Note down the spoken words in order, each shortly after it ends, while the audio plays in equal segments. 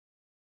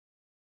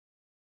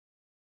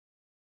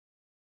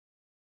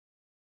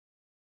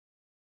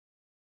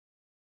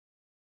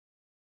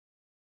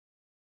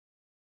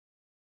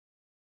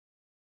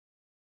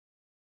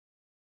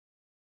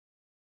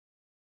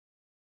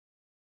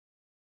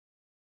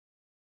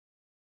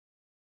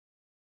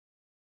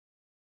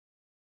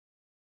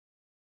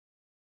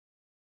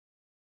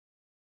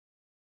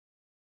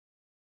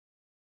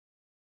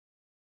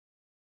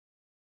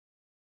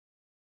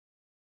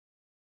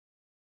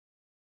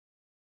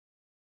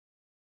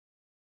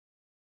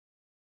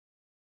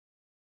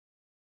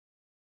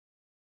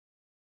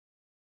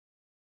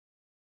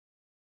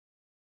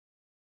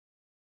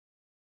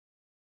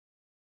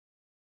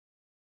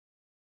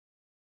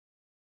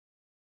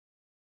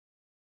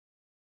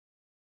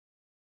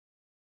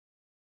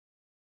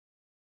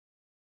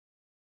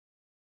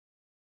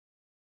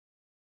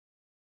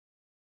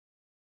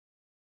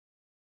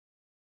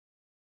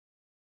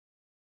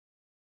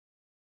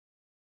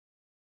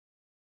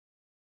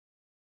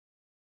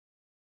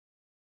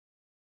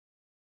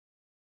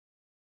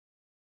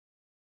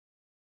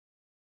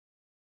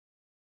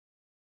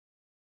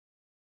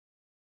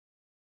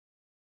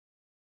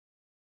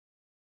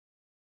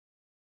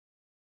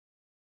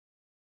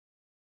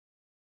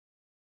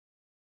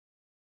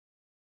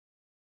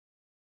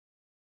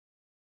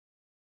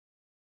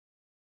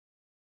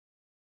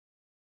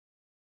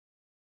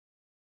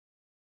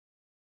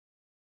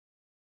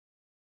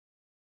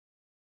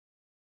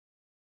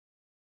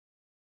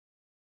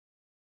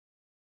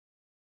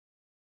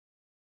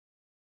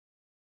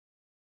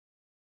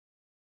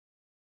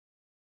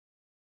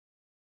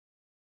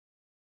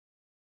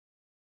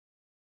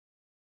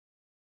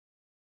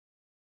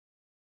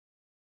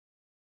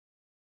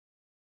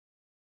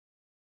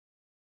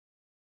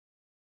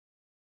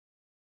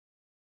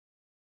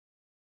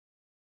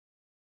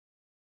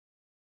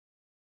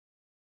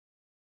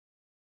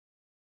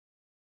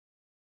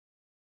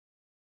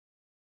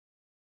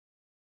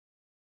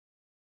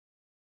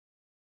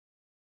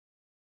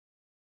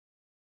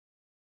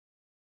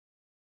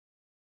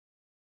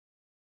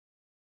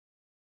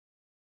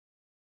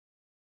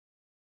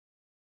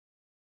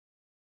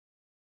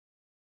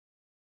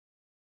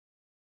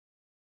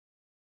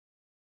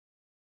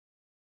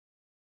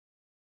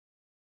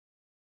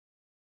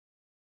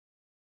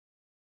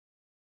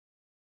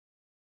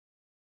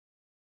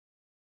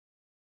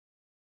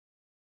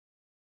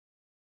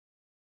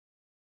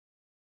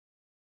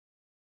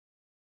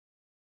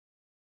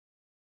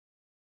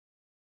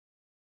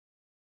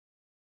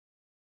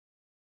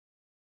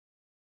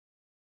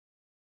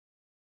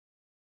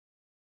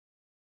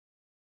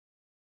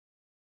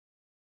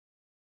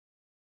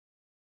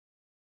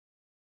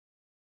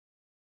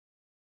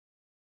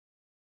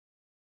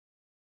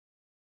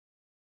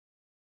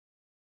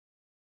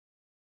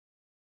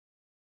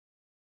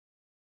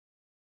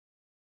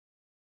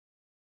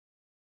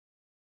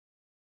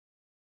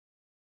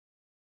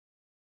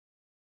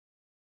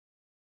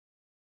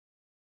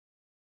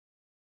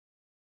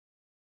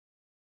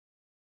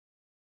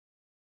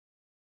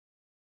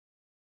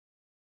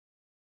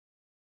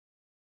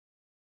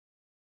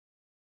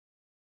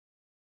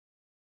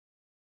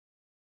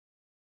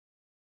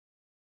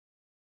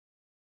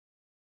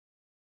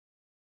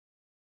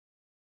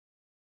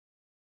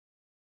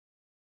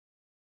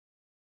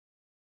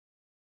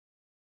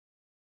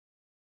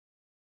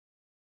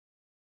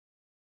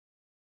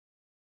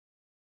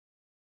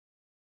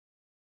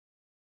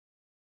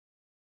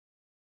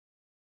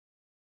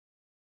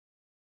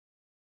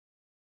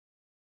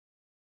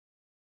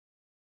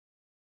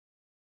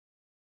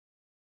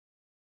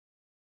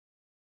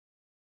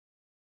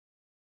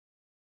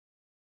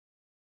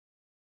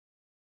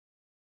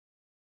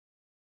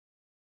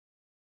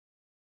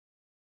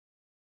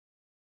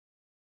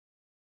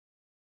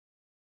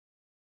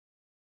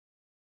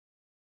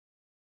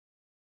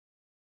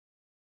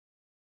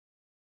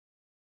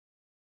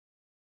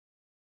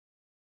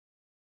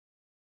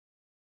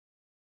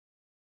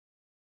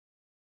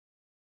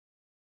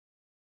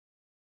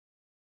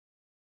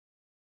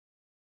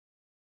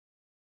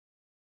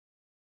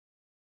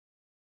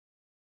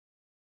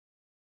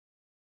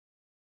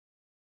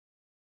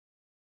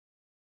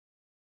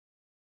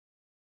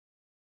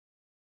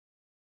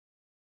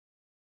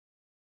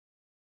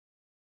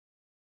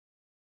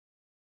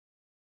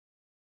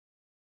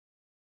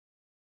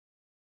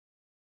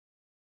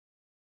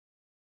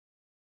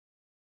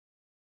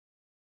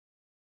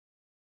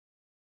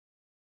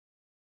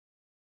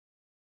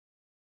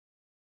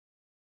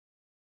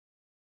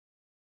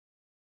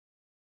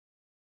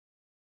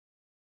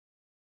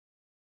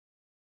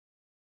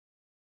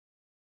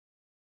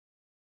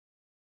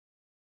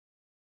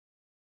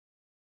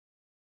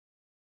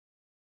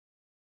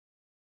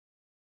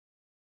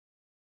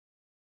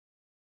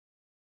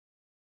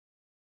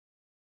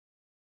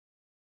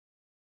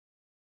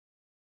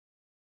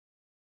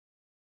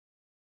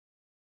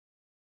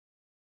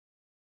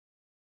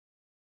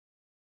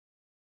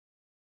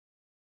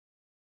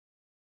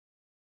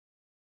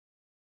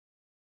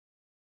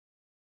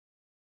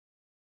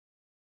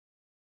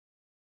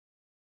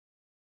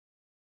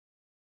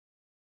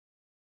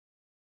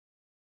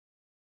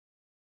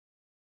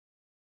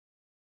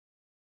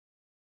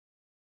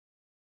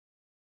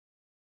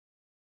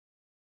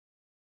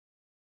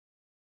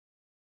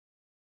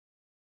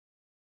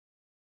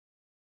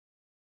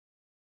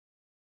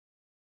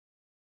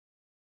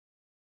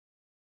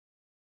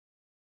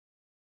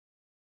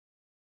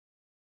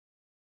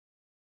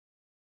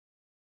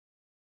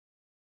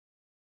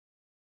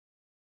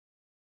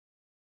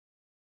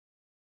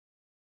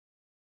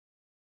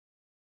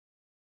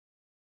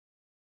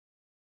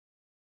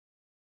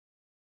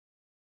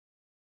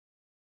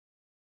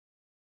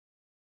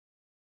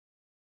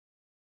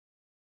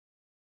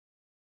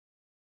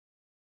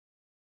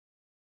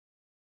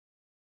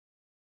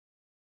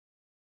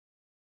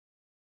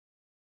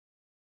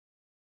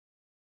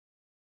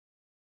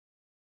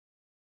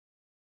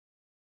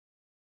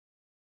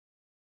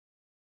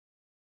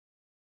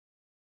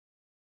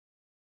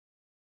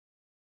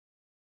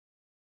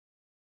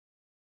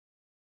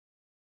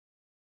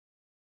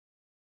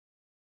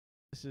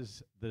this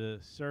is the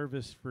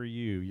service for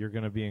you. You're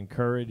going to be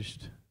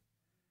encouraged.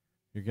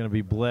 You're going to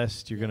be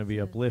blessed. You're going to be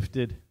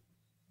uplifted.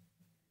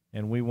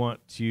 And we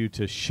want you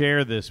to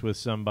share this with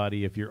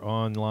somebody. If you're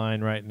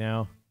online right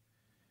now,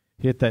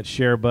 hit that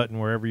share button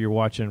wherever you're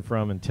watching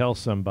from and tell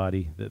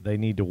somebody that they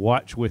need to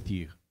watch with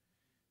you.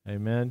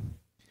 Amen?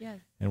 Yes.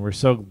 And we're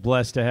so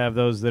blessed to have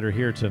those that are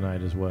here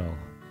tonight as well.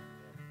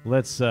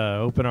 Let's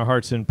open our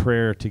hearts in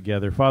prayer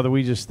together. Father,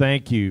 we just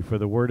thank you for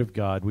the Word of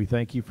God. We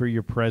thank you for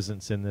your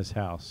presence in this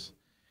house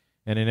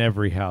and in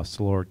every house,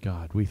 Lord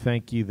God. We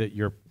thank you that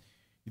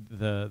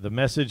the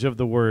message of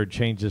the Word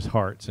changes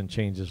hearts and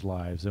changes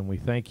lives. And we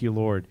thank you,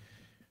 Lord.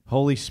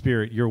 Holy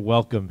Spirit, you're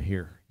welcome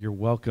here. You're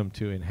welcome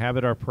to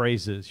inhabit our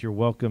praises. You're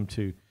welcome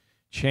to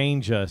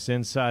change us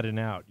inside and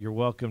out. You're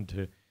welcome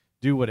to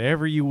do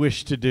whatever you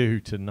wish to do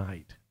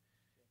tonight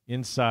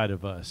inside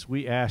of us.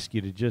 We ask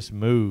you to just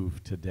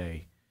move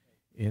today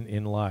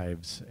in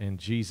lives. In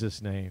Jesus'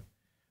 name,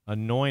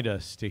 anoint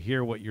us to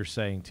hear what you're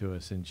saying to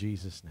us. In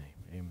Jesus'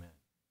 name, amen.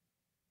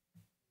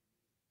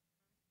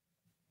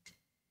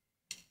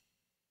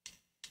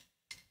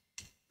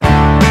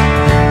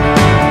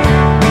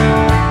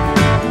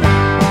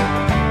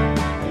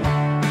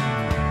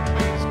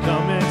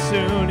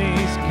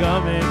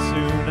 Coming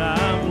soon,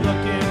 I'm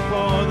looking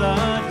for the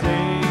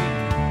day.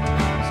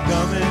 He's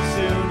coming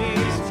soon,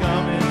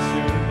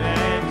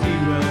 and he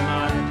will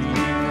not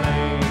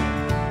delay.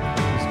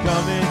 He's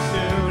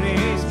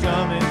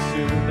coming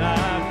soon,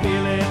 I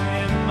feel it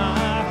in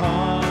my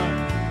heart.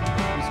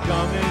 He's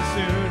coming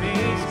soon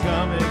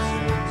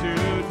to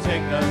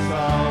take us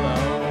all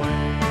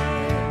away.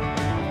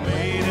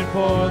 Waiting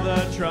for the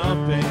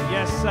trumpet,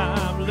 yes,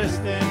 I'm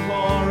listening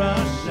for a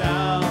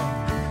shout.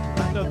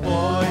 The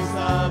voice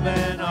of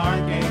an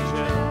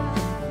archangel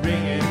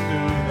ringing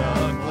through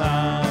the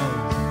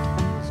clouds.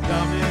 He's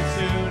coming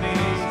soon,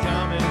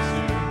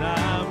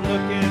 I'm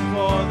looking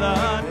for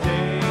the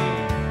day.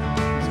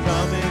 He's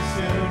coming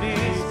soon,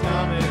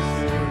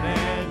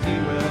 and he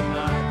will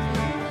not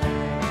delay.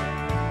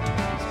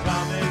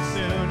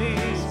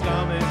 He's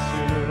coming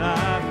soon,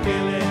 I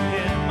feel it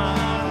in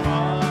my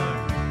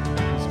heart.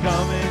 He's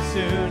coming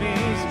soon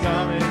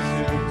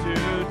to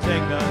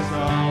take us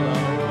all away.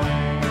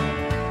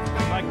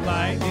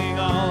 Lightning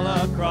all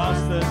across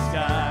the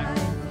sky,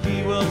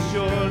 he will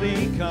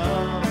surely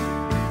come.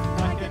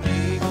 Like an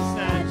eagle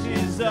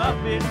snatches up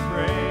its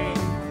prey,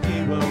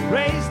 he will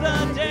raise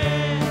the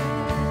dead.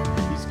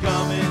 He's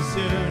coming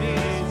soon,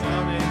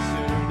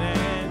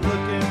 and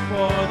looking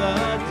for the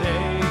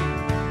day.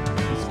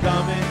 He's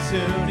coming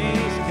soon,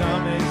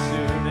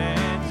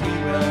 and he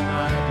will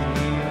not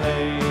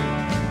delay.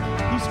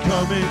 He's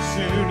coming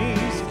soon,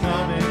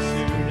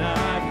 I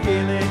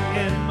feel it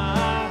in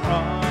my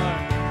heart.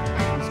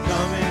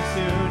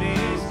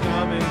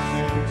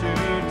 To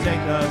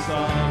take us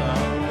all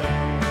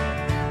away.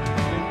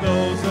 And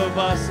those of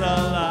us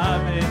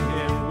alive in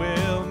him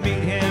will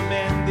meet him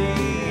in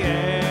the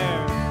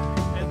air.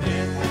 And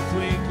then the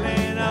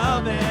twinkling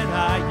of an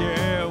eye,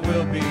 yeah,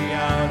 we'll be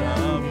out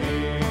of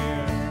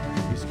here.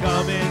 He's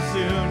coming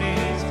soon,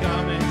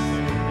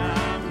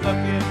 I'm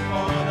looking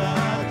for the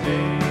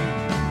day.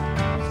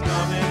 He's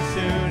coming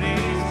soon,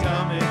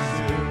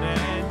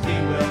 and he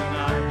will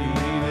not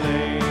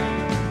delay.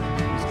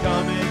 He's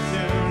coming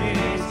soon,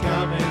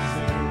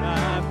 I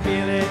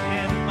feel it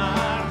in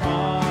my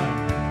heart.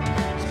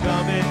 He's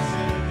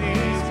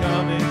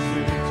coming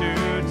soon to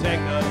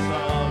take us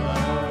all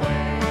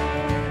away.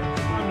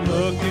 I'm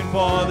looking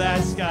for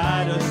that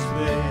sky to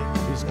split,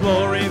 his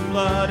glory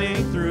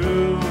flooding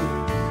through,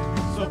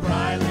 so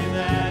brightly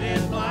that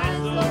it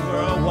blinds the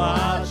world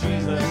while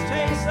Jesus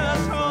takes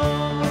us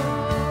home.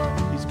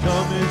 He's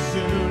coming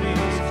soon,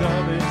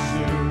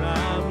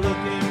 I'm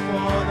looking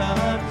for the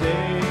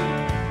day.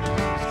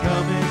 He's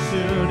coming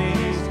soon,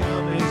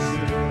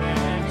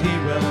 and he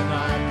will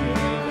not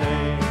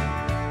delay.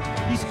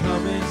 He's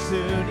coming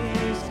soon,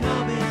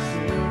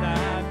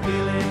 I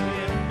feel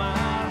it in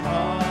my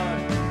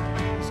heart.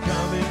 He's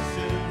coming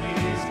soon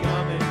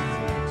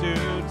to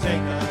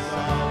take us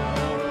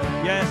all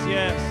away. Yes,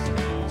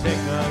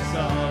 take us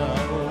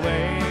all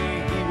away.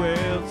 He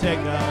will take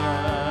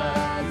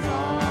us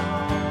all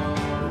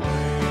away.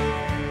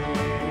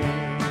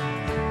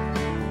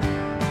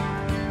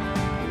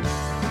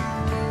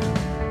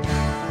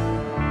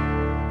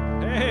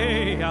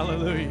 Hey,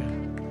 hallelujah.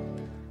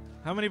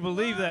 How many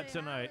believe that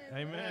tonight?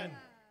 Amen.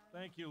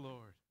 Thank you,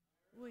 Lord.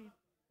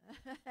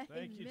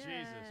 Thank you,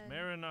 Jesus.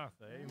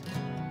 Maranatha.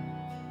 Amen.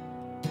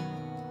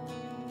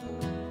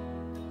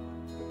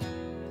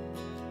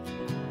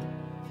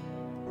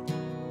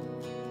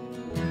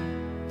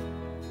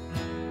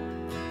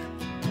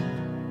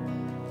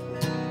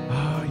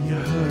 Are you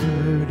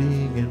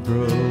hurting and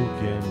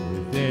broken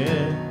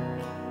within?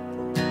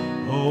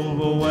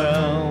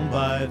 Overwhelmed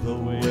by the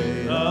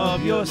weight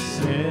of your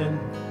sin?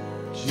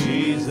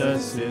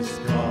 Jesus is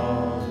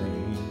calling.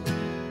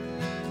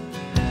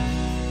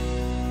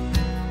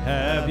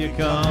 Have you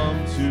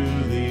come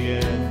to the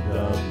end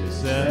of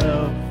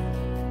yourself?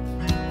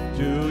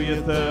 Do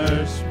you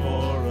thirst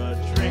for a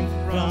drink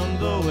from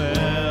the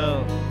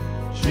well?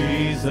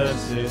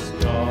 Jesus is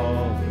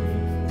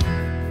calling.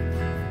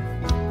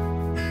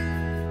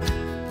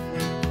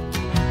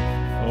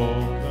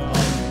 Oh,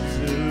 come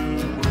to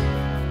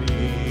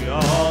the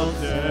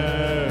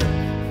altar.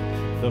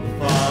 The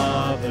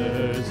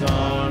Father's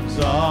arms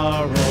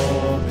are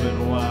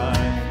open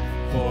wide.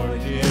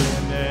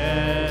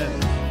 Forgiveness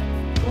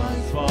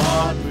was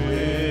bought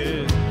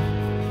with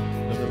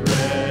the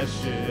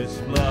precious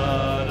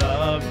blood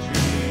of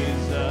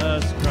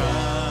Jesus Christ.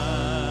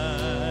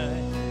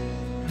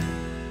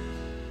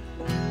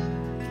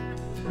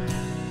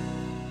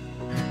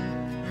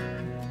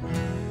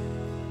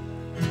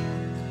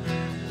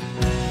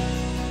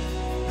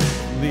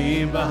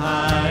 Leave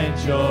behind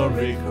your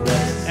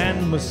regrets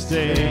and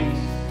mistakes.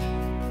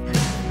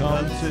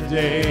 Come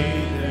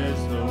today,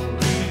 there's no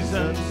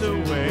reason to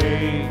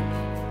wait.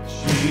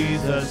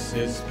 Jesus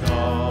is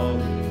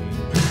calling.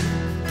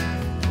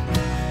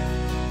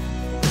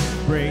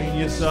 Bring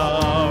your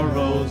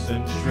sorrows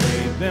and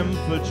trade them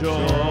for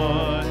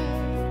joy.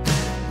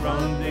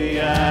 From the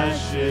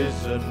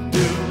ashes a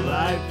new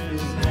life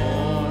is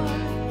born.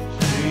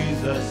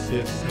 Jesus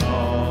is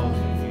calling.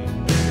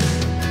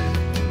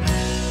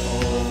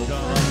 Oh,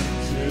 come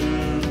to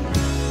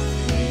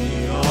the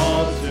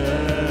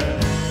altar.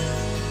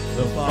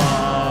 The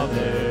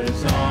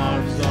Father's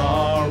arms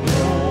are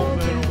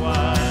open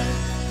wide.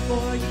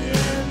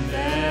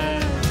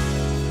 Forgiveness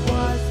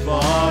was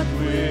bought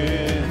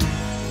with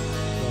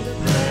the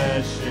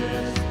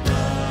precious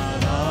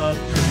blood of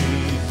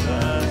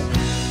Jesus.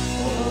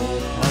 Oh,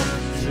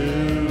 come to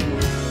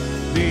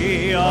the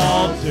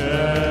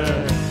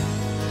altar.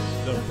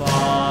 The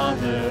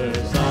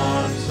Father's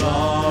arms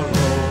are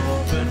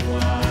open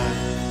wide.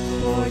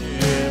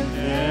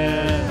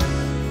 Forgiveness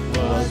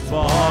was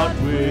bought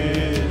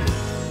with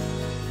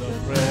the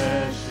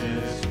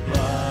precious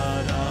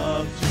blood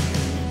of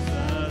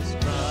Jesus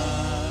Christ.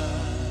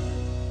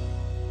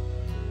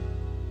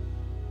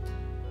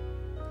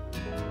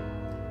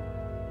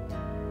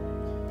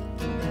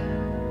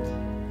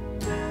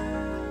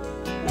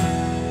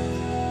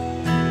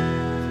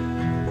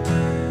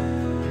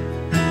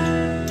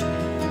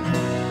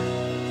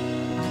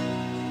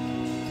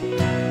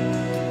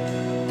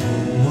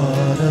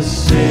 What a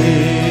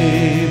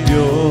Savior.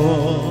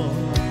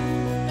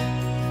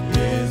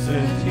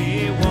 Isn't he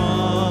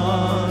wonderful?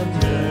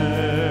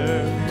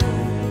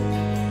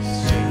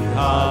 Sing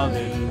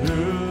hallelujah.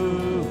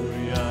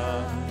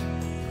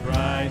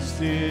 Christ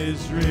is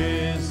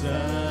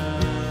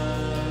risen.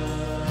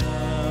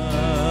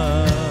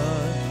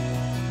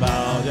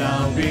 Bow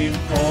down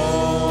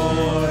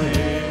before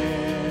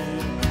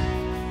him,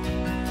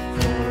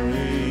 for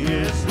he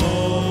is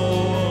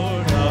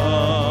Lord of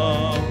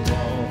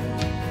all.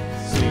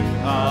 Sing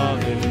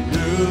hallelujah.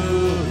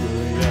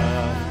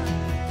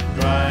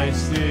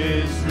 Christ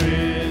is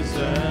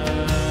risen.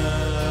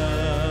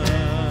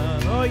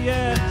 Oh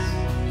yes.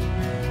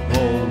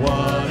 Oh,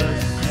 what a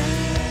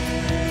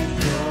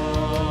Savior.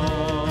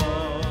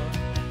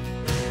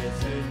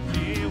 Isn't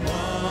he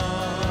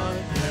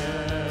wonderful?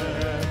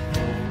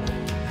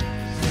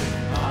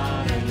 Sing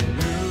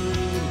hallelujah.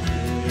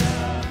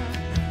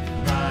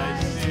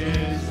 Christ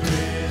is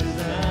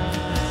risen.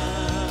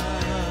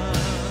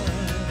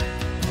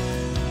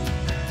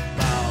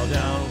 Bow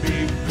down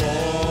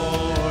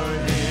before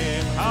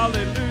him.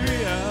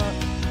 Hallelujah.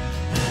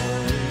 For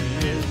he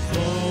is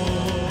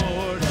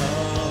Lord of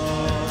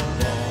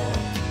all.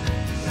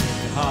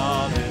 Sing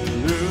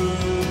hallelujah.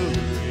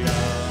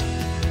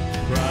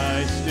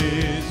 Christ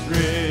is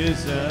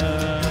risen.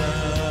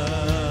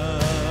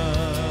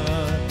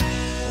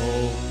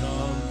 Oh,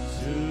 come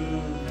to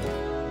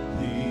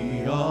the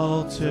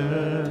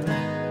altar.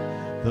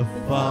 The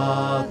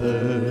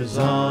Father's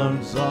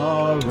arms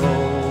are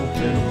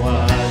open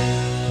wide.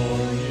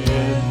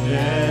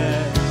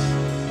 Forgiveness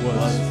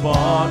was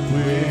bought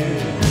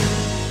with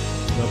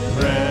the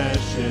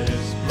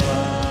precious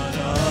blood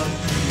of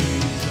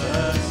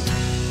Jesus.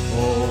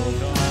 Oh,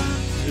 come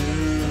to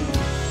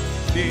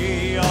the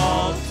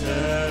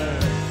altar.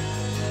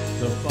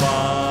 The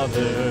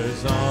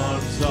Father's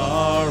arms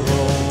are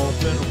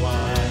open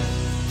wide.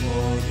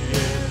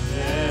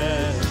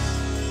 Forgiveness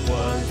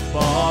was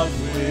bought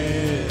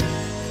with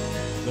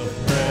the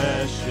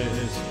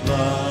precious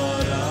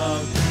blood of.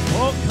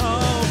 Oh,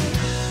 come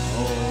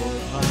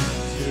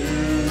to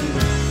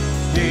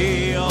the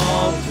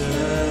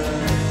altar.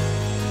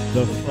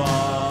 The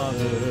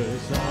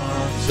Father's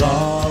arms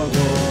are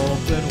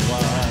open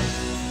wide.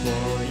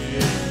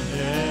 Forgiveness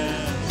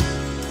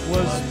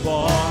was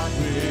bought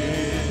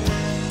with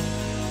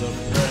the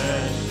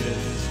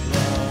precious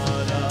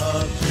blood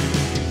of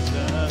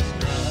Jesus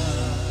Christ.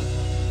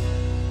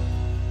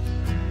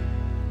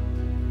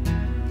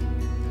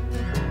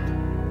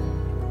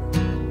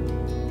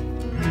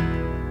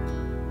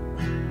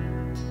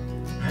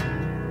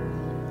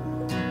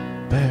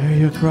 Bear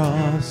your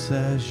cross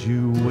as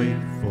you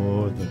wait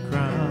for the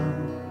crown.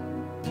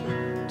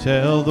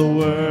 Tell the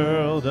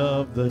world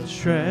of the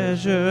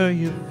treasure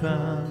you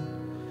found.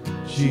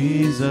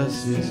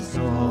 Jesus is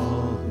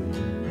calling.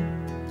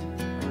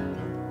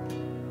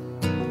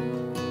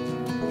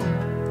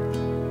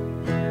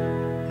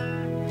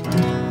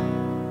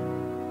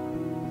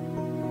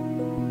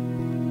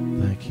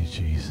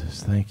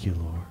 Jesus. Thank you,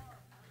 Lord.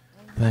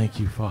 Thank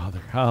you,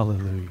 Father.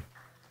 Hallelujah.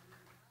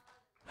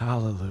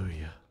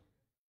 Hallelujah.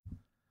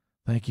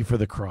 Thank you for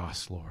the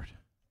cross, Lord.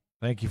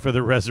 Thank you for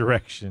the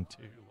resurrection,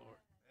 too, Lord.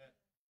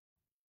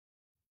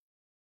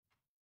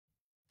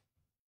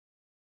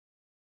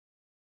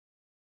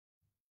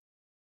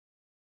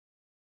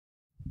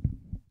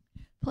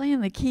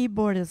 Playing the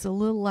keyboard is a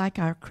little like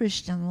our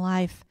Christian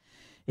life.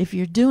 If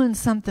you're doing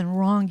something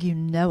wrong, you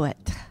know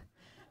it.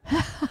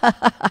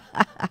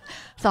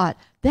 Thought,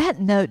 that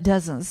note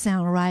doesn't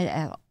sound right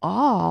at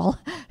all.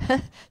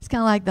 It's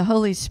kind of like the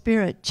Holy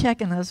Spirit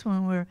checking us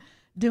when we're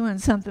doing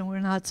something we're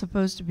not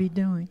supposed to be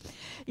doing.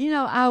 You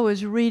know, I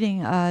was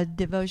reading a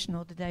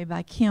devotional today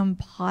by Kim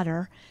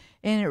Potter,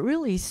 and it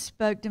really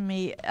spoke to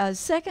me.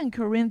 2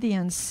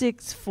 Corinthians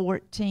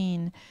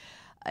 6:14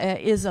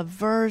 is a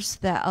verse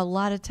that a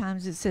lot of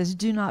times it says,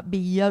 do not be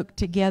yoked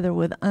together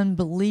with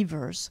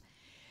unbelievers.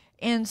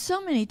 And so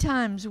many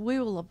times we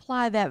will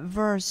apply that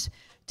verse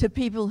to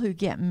people who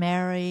get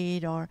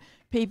married, or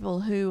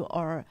people who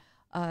are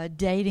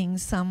dating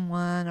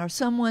someone, or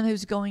someone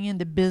who's going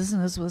into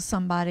business with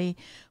somebody.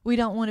 We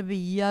don't want to be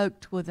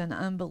yoked with an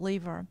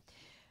unbeliever.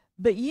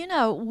 But, you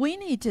know, we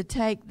need to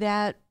take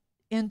that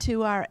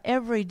into our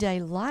everyday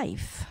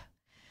life.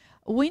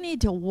 We need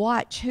to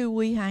watch who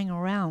we hang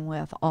around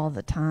with all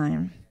the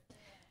time.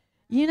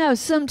 You know,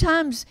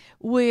 sometimes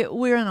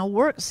we're in a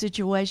work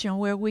situation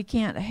where we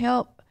can't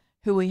help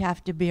who we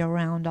have to be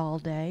around all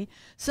day.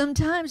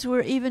 Sometimes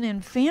we're even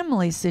in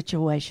family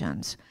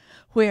situations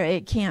where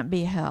it can't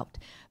be helped.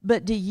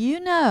 But do you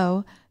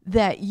know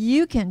that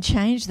you can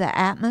change the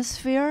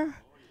atmosphere?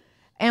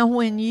 And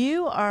when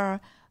you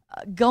are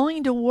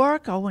going to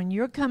work, or when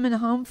you're coming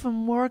home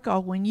from work,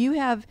 or when you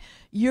have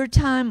your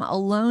time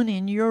alone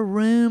in your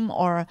room,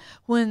 or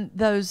when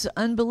those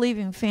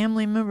unbelieving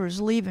family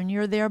members leave and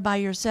you're there by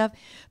yourself,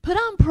 put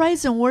on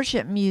praise and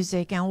worship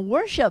music and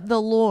worship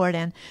the Lord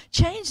and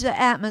change the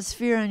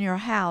atmosphere in your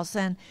house,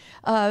 and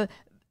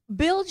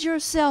build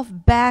yourself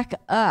back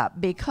up.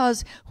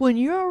 Because when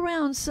you're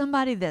around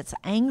somebody that's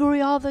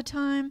angry all the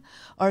time,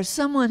 or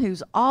someone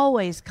who's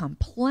always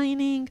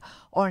complaining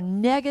or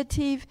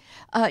negative,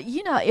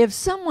 you know, if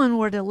someone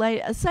were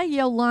to say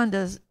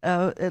Yolanda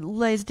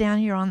lays down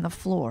here on the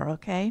floor,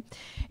 okay,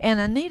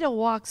 and Anita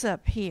walks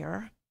up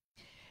here,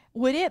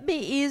 would it be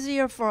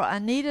easier for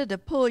Anita to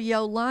pull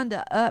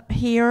Yolanda up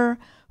here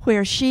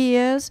where she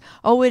is,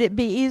 or would it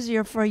be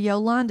easier for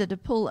Yolanda to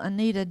pull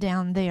Anita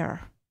down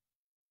there?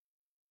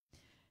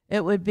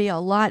 It would be a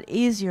lot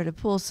easier to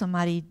pull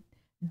somebody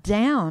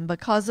down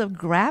because of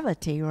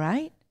gravity,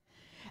 right?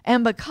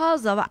 And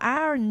because of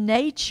our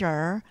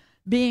nature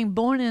being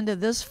born into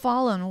this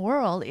fallen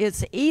world,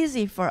 it's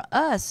easy for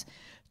us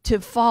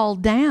to fall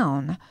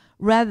down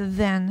rather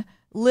than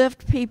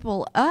lift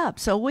people up.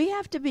 So we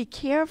have to be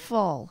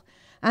careful.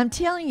 I'm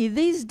telling you,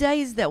 these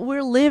days that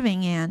we're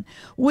living in,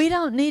 we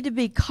don't need to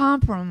be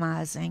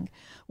compromising.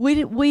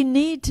 We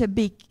need to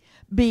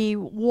be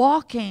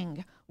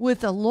walking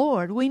with the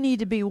Lord. We need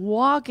to be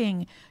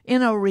walking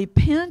in a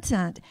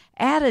repentant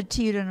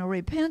attitude and a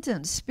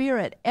repentant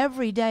spirit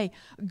every day,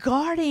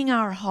 guarding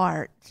our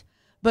heart,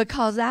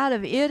 because out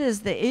of it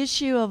is the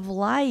issue of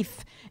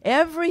life.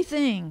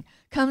 Everything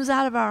comes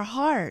out of our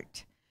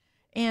heart,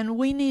 and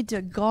we need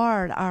to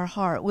guard our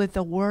heart with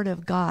the Word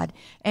of God,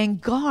 and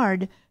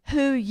guard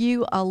who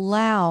you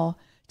allow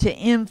to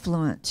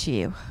influence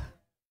you.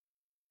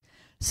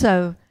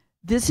 So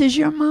this is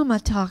your mama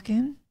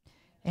talking,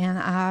 and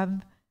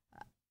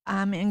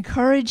I'm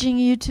encouraging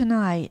you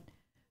tonight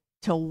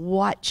to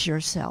watch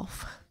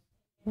yourself.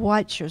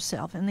 Watch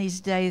yourself in these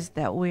days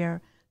that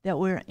we're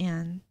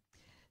in.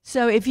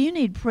 So if you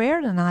need prayer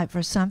tonight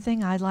for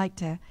something, I'd like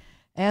to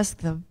ask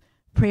the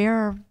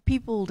prayer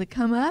people to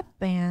come up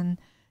and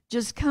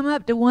just come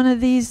up to one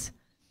of these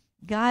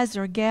guys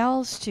or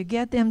gals to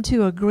get them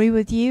to agree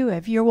with you.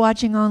 If you're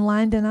watching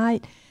online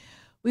tonight,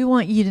 we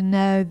want you to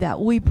know that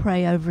we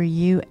pray over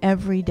you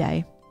every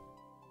day.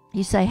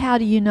 You say, how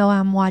do you know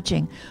I'm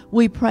watching?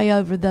 We pray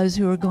over those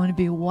who are going to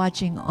be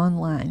watching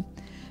online.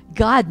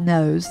 God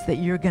knows that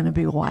you're going to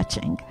be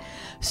watching.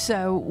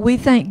 So we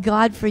thank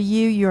God for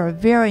you. You're a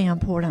very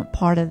important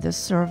part of this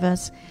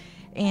service.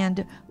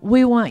 And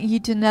we want you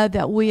to know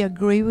that we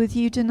agree with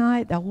you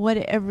tonight, that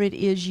whatever it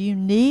is you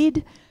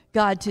need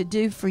God to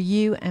do for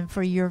you and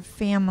for your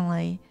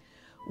family,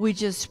 we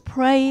just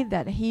pray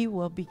that He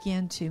will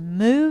begin to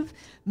move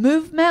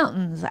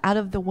mountains out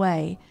of the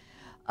way,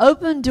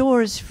 open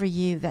doors for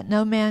you that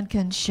no man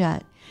can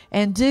shut,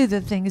 and do the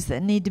things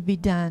that need to be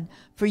done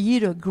for you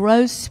to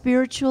grow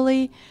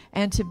spiritually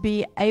and to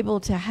be able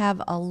to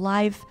have a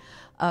life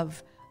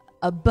of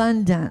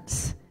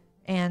abundance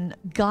and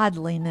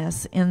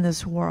godliness in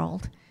this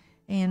world.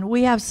 And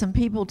we have some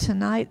people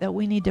tonight that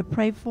we need to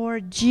pray for.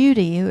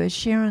 Judy, who is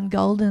Sharon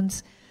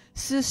Golden's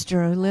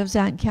sister, who lives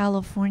out in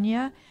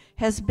California,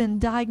 has been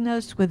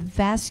diagnosed with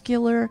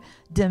vascular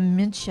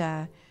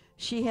dementia.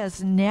 She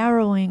has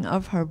narrowing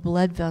of her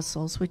blood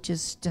vessels, which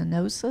is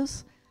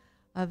stenosis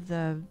of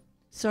the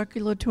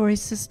circulatory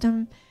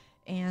system,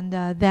 and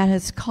that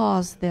has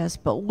caused this.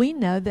 But we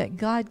know that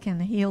God can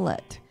heal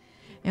it.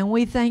 And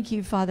we thank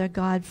you, Father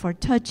God, for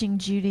touching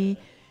Judy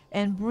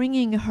and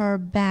bringing her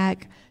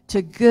back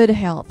to good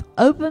health.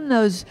 Open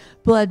those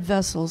blood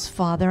vessels,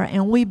 Father,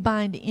 and we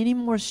bind any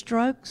more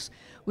strokes.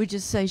 We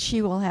just say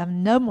she will have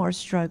no more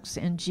strokes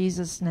in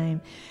Jesus'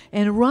 name.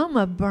 And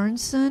Roma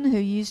Burnson, who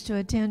used to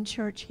attend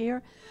church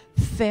here,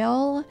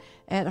 fell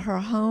at her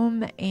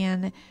home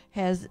and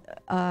has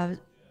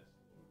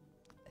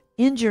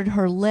injured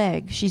her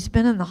leg. She's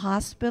been in the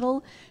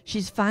hospital.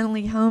 She's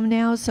finally home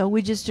now. So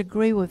we just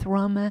agree with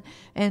Roma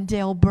and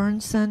Dale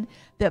Burnson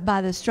that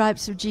by the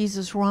stripes of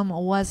Jesus, Roma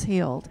was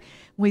healed.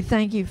 We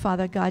thank you,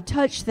 Father God.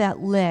 Touch that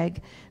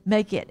leg.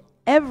 Make it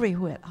every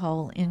whit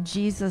whole in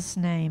Jesus'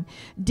 name.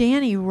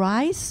 Danny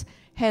Rice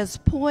has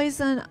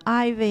poison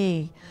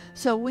ivy.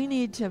 So we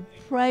need to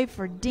pray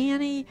for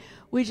Danny.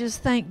 We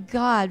just thank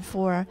God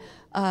for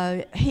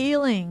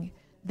healing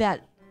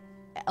that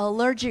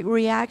allergic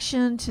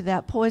reaction to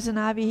that poison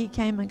ivy he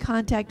came in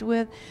contact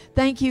with.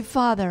 Thank you,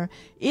 Father.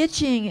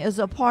 Itching is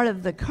a part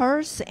of the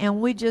curse,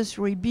 and we just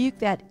rebuke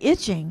that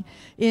itching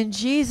in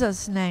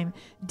Jesus' name.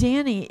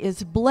 Danny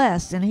is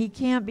blessed, and he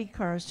can't be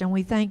cursed, and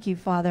we thank you,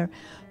 Father,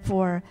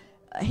 for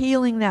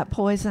healing that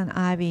poison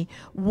ivy.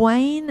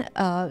 Wayne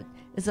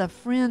is a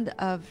friend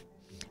of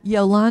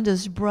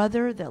Yolanda's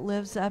brother that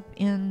lives up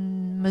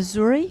in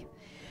Missouri,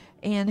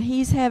 and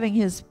he's having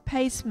his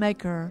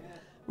pacemaker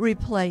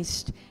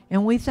replaced.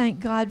 And we thank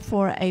God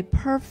for a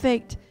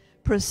perfect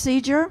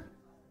procedure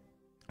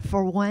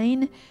for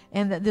Wayne,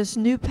 and that this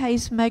new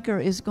pacemaker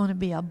is going to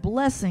be a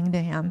blessing to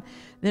him,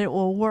 that it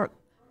will work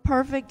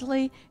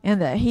perfectly,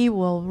 and that he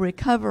will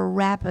recover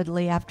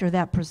rapidly after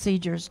that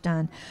procedure is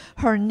done.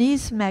 Her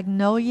niece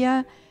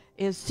Magnolia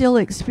is still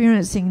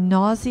experiencing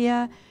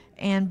nausea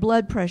and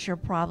blood pressure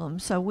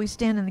problems. So we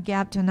stand in the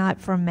gap tonight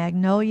for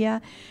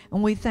Magnolia,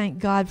 and we thank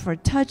God for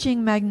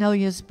touching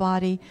Magnolia's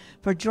body,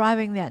 for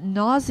driving that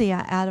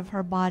nausea out of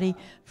her body,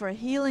 for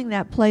healing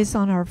that place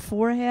on her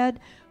forehead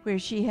where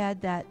she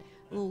had that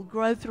little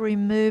growth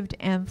removed,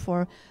 and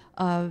for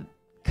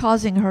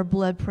causing her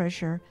blood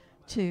pressure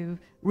to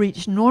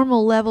reach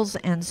normal levels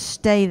and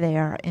stay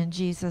there in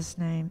Jesus'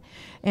 name.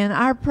 And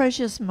our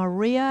precious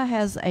Maria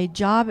has a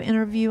job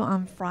interview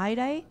on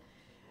Friday,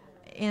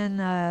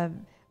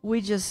 and we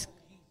just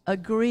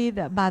agree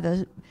that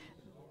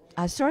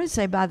I started to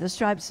say by the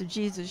stripes of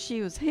Jesus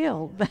she was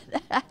healed,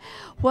 but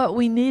what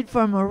we need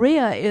for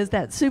Maria is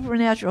that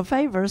supernatural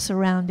favor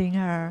surrounding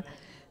her.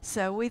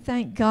 So we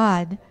thank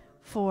God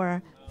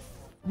for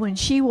when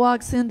she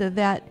walks into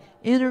that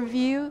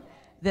interview,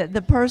 that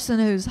the person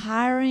who's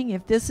hiring,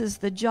 if this is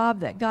the job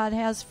that God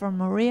has for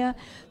Maria,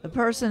 the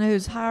person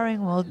who's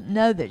hiring will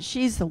know that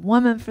she's the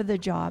woman for the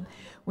job.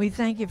 We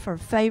thank you for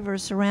favor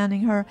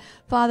surrounding her.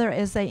 Father,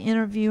 as they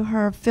interview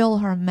her, fill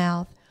her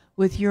mouth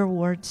with your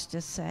words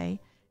to say.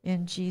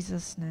 In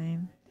Jesus'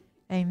 name,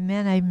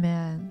 amen,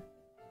 amen.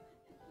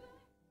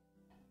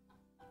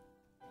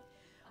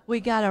 We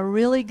got a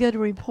really good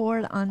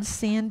report on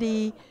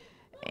Sandy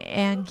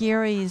and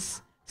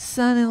Gary's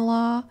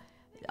son-in-law,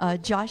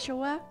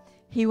 Joshua.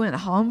 He went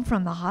home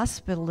from the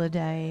hospital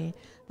today.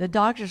 The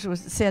doctors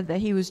said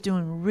that he was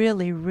doing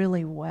really,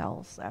 really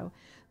well, so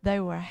they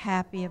were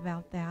happy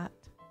about that.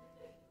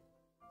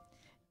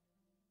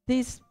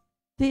 These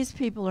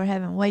people are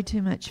having way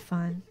too much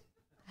fun.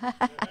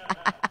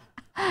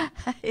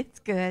 It's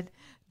good.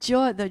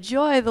 The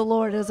joy of the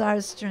Lord is our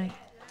strength.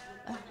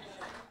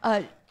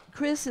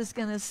 Chris is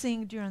going to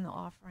sing during the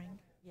offering.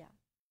 Yeah.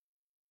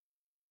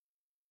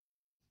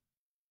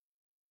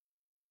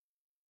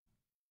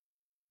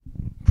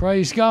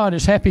 Praise God,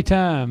 it's happy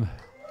time.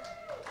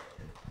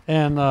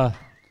 And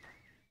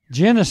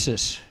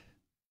Genesis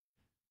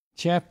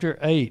chapter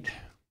 8.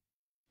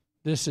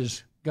 This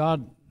is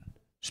God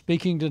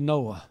speaking to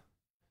Noah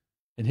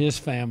and his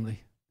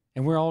family.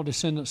 And we're all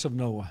descendants of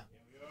Noah.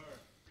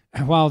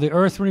 And while the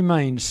earth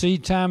remains,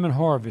 seed time and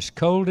harvest,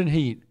 cold and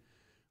heat,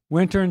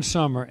 winter and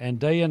summer, and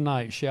day and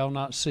night shall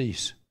not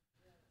cease.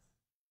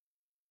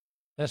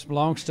 That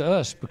belongs to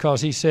us,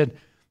 because he said,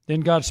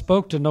 then God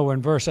spoke to Noah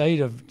in verse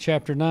 8 of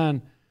chapter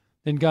 9.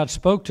 Then God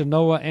spoke to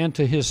Noah and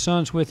to his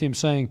sons with him,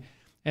 saying,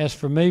 as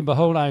for me,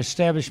 behold, I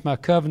establish my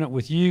covenant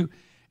with you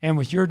and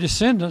with your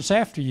descendants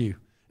after you.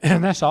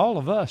 And that's all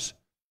of us.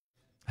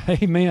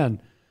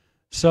 Amen.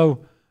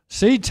 So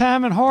seed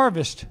time and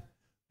harvest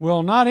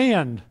will not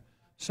end.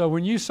 So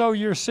when you sow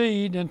your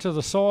seed into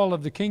the soil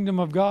of the kingdom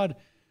of God,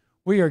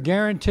 we are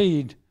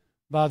guaranteed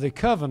by the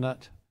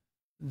covenant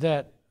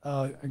that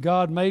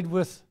God made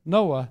with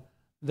Noah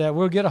that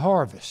we'll get a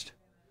harvest.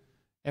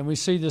 And we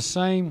see the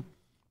same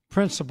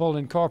principle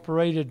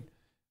incorporated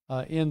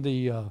in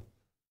the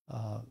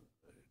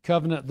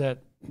covenant that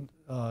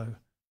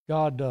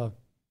God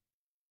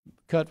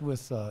cut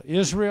with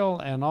Israel,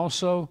 and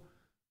also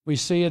we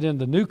see it in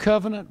the new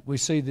covenant. We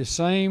see the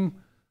same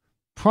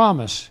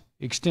promise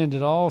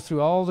extended all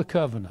through all the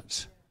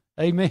covenants.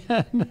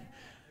 Amen.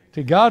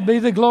 To God be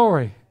the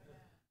glory.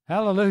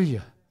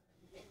 Hallelujah.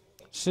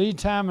 Seed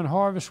time and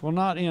harvest will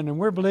not end, and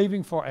we're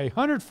believing for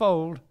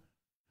 100-fold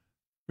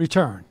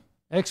return,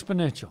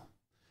 exponential.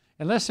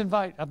 And let's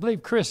invite, I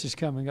believe Chris is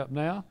coming up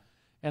now,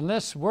 and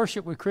let's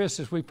worship with Chris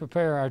as we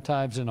prepare our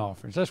tithes and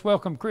offerings. Let's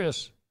welcome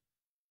Chris.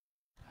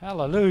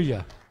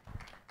 Hallelujah.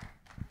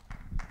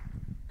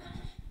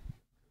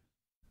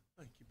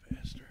 Thank you,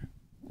 Pastor.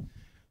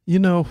 You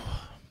know,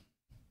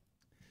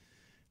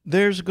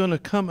 there's going to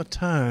come a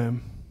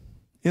time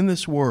in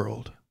this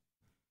world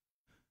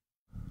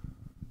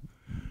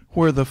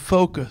where the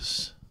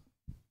focus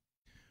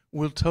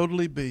will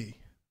totally be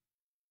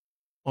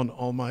on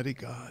Almighty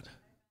God.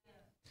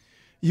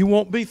 You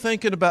won't be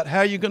thinking about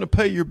how you're going to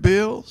pay your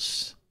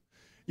bills.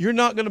 You're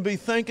not going to be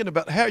thinking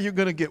about how you're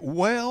going to get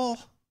well.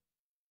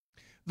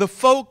 The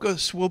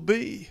focus will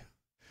be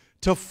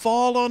to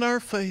fall on our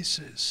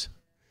faces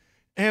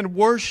and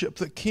worship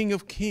the King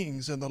of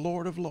Kings and the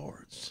Lord of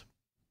Lords.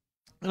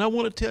 And I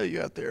want to tell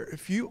you out there,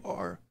 if you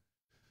are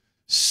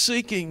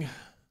seeking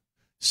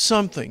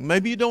something,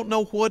 maybe you don't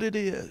know what it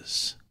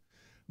is,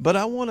 but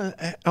I want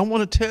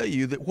to tell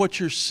you that what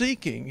you're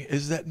seeking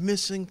is that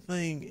missing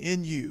thing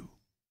in you.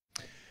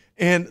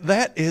 And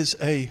that is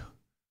a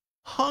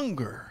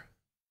hunger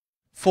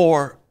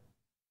for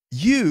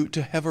you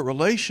to have a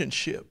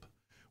relationship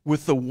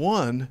with the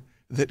one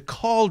that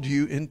called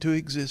you into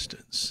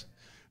existence.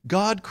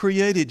 God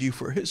created you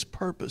for His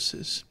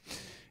purposes.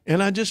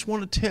 And I just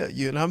want to tell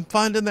you, and I'm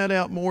finding that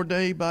out more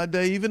day by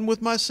day, even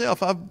with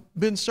myself. I've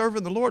been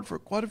serving the Lord for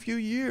quite a few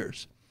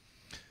years.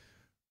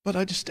 But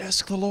I just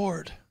ask the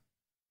Lord,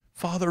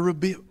 Father,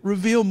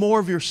 reveal more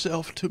of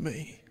yourself to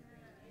me.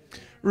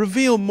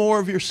 Reveal more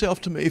of yourself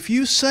to me. If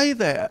you say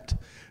that,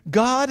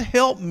 God,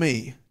 help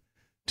me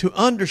to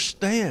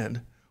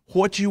understand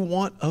what you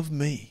want of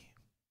me.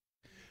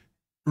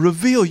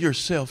 Reveal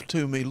yourself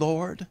to me,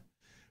 Lord.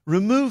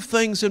 Remove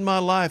things in my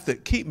life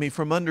that keep me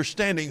from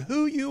understanding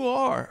who you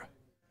are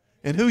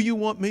and who you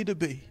want me to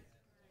be.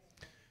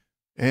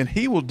 And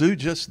He will do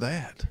just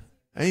that.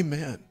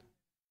 Amen.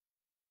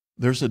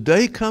 There's a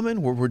day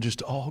coming where we're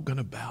just all going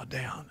to bow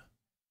down.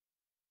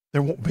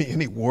 There won't be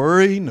any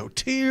worry, no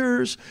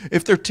tears.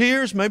 If there are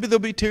tears, maybe there'll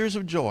be tears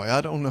of joy. I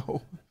don't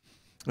know.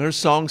 There's a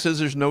song that says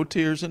there's no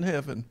tears in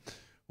heaven.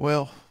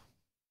 Well,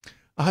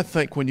 I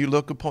think when you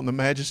look upon the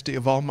majesty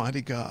of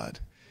Almighty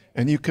God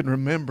and you can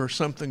remember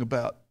something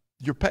about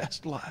your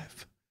past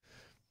life,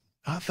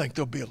 I think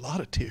there'll be a lot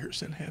of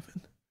tears in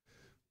heaven.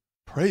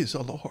 Praise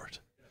the Lord.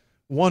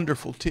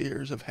 Wonderful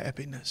tears of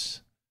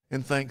happiness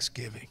and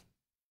thanksgiving.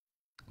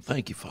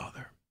 Thank you,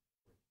 Father.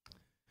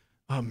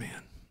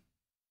 Amen.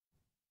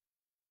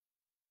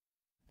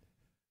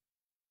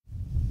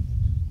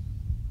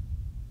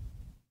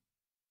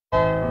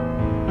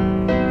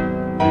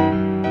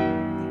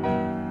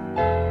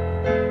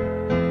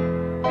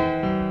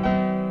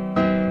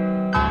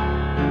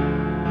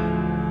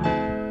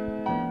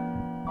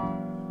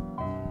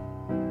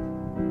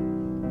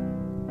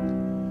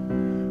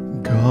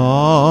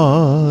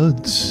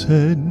 God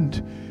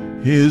sent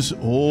His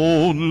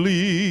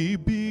only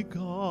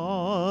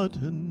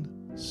begotten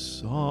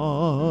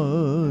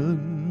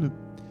Son.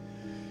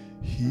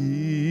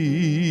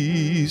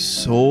 He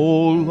so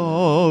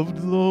loved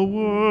the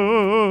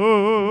world,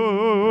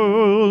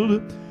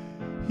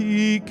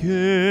 He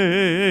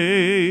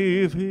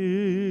gave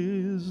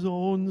His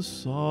own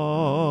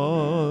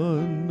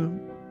Son,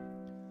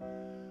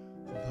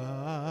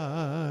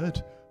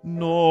 that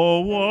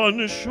no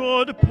one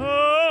should perish,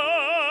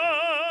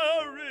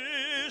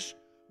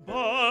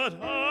 but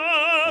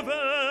have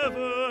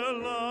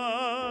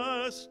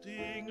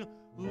everlasting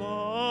life.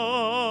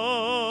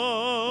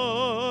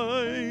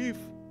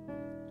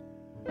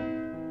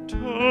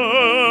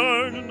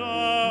 Turn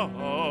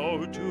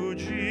now to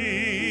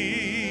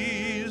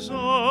Jesus,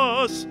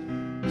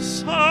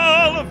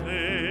 salvation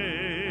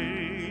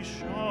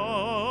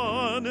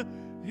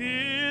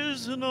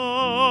is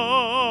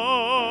nigh.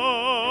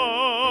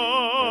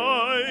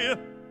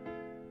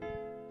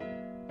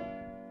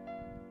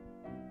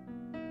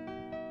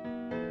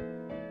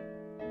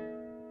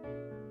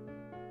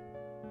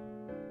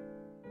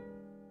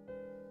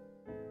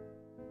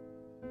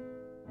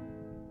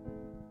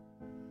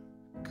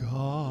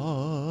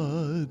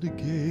 God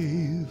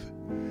gave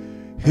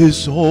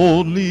His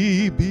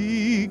only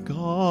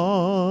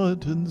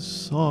begotten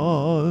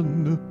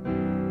Son.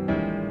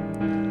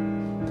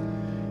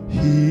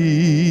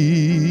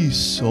 He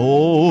so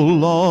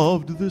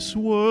loved this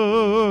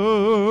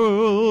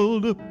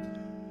world,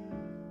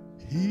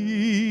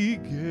 He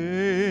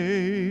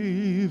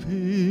gave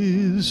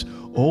His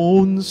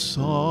own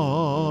Son,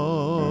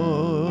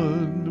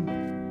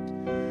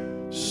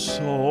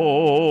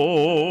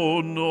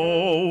 so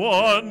no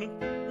one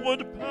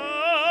would perish,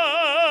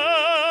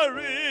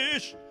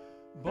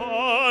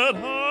 but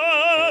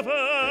have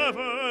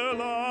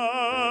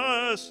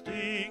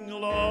everlasting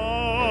life.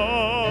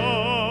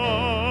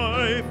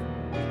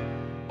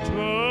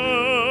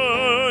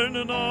 Turn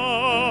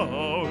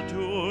now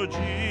to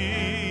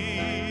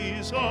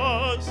Jesus,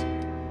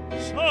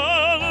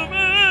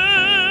 salvation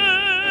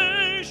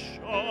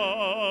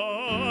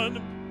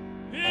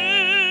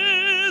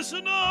is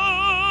nigh.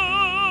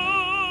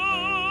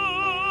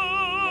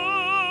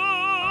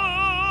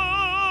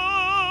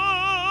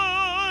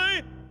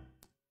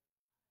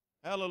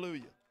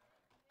 Hallelujah.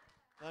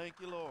 Thank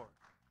you, Lord.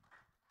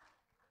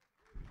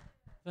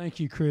 Thank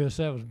you, Chris.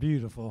 That was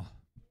beautiful.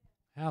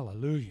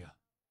 Hallelujah.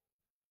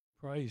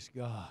 Praise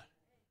God.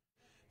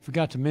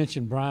 Forgot to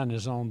mention Brian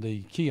is on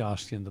the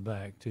kiosk in the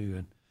back too.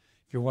 And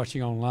if you're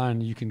watching online,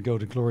 you can go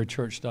to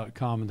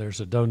glorychurch.com and there's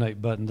a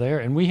donate button there.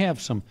 And we have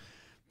some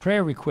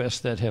prayer requests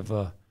that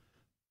have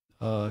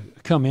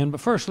come in. But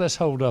first, let's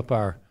hold up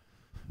our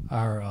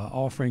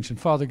offerings. And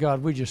Father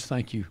God, we just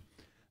thank you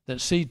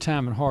that seed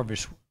time and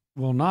harvest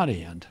will not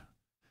end.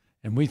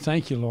 And we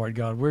thank you, Lord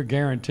God, we're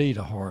guaranteed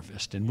a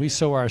harvest. And we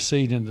sow our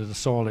seed into the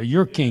soil of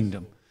your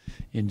kingdom.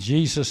 In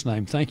Jesus'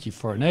 name, thank you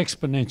for an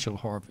exponential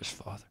harvest,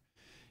 Father.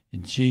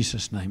 In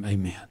Jesus' name,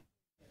 amen.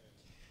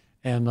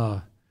 And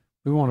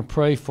we want to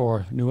pray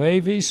for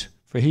Nueves,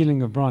 for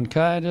healing of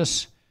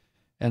bronchitis,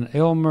 and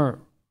Elmer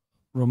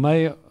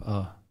Romeo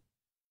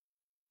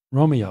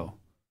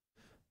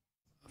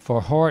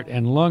for heart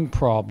and lung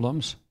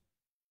problems,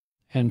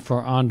 and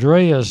for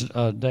Andrea's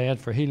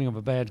dad for healing of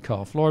a bad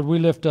cough. Lord, we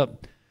lift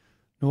up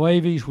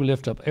Nueves, we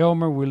lift up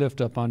Elmer, we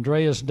lift up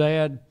Andrea's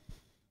dad.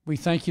 We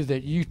thank you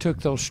that you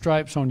took those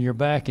stripes on your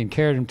back and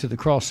carried them to the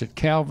cross at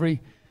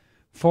Calvary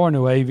for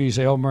Nueves,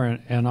 Elmer,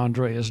 and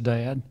Andrea's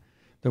dad.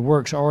 The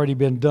work's already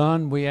been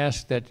done. We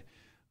ask that,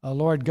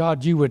 Lord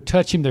God, you would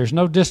touch him. There's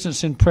no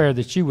distance in prayer,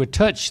 that you would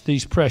touch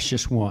these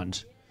precious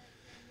ones.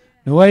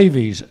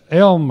 Nueves,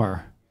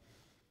 Elmer,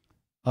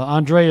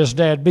 Andrea's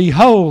dad, be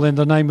whole in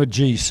the name of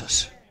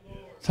Jesus.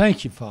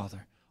 Thank you,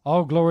 Father.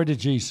 All glory to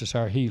Jesus,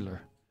 our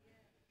healer.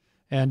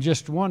 And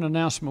just one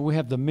announcement. We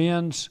have the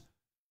men's,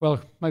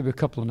 well, maybe a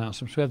couple of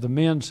announcements. We have the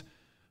men's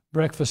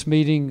breakfast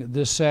meeting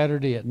this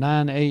Saturday at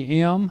 9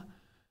 a.m.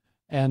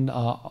 And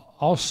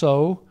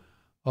also,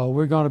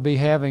 we're going to be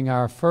having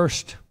our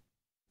first,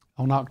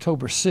 on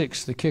October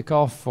 6th, the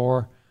kickoff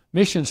for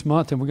Missions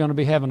Month, and we're going to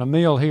be having a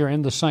meal here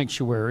in the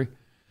sanctuary.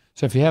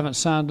 So if you haven't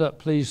signed up,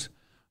 please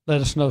let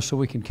us know so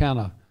we can kind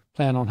of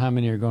plan on how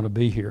many are going to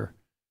be here.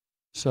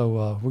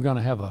 So we're going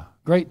to have a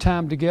great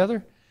time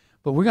together.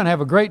 But we're going to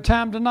have a great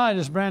time tonight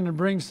as Brandon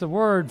brings the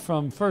word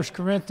from 1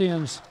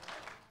 Corinthians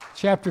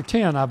chapter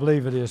 10, I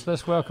believe it is.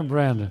 Let's welcome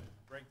Brandon.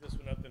 Break this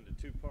one up into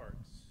two parts.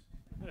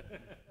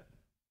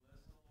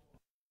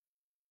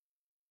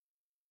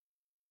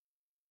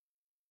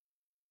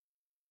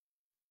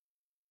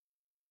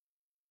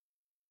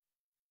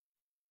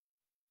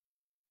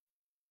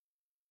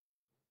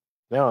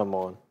 Now I'm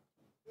on.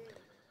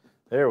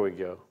 There we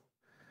go.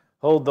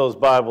 Hold those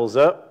Bibles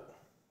up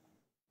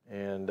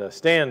and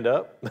stand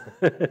up.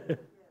 And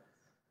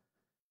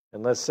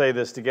let's say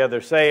this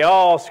together. Say,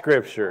 all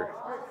Scripture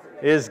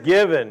is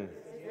given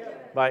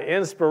by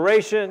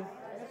inspiration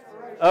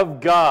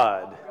of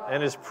God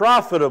and is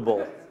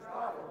profitable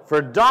for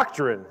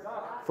doctrine,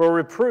 for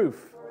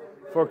reproof,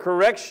 for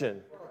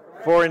correction,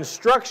 for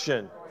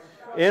instruction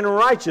in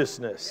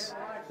righteousness,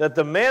 that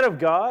the man of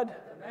God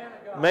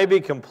may be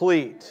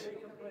complete,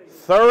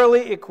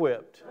 thoroughly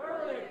equipped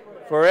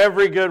for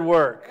every good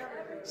work.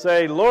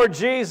 Say, Lord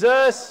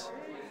Jesus,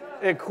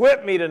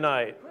 equip me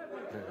tonight.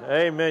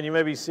 Amen. You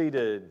may be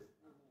seated.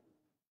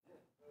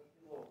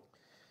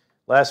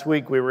 Last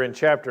week we were in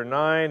chapter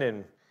 9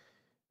 and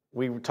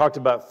we talked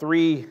about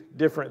 3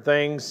 different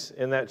things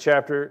in that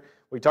chapter.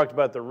 We talked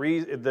about the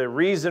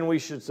reason we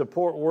should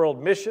support world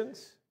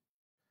missions.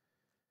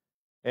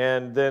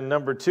 And then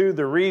number 2,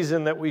 the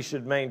reason that we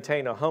should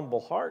maintain a humble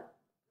heart.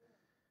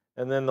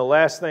 And then the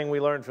last thing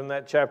we learned from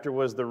that chapter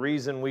was the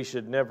reason we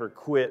should never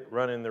quit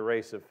running the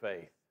race of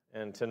faith.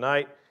 And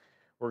tonight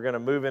we're going to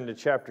move into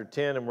chapter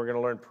 10 and we're going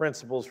to learn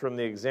principles from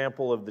the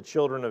example of the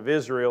children of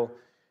Israel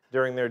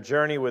during their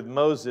journey with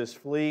Moses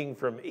fleeing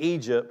from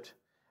Egypt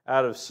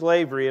out of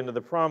slavery into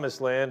the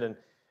promised land. And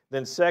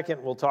then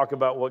second, we'll talk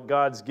about what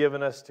God's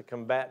given us to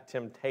combat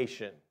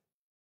temptation.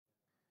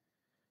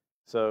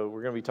 So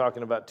we're going to be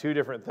talking about 2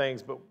 different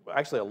things, but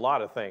actually a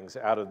lot of things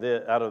out of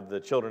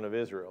the children of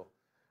Israel.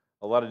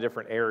 A lot of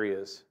different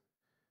areas.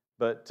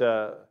 But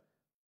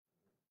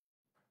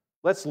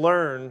let's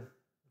learn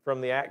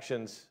from the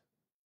actions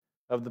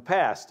of the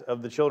past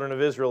of the children of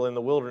Israel in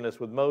the wilderness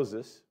with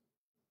Moses.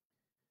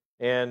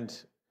 And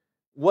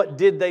what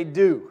did they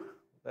do?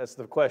 That's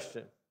the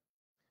question.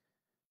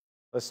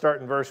 Let's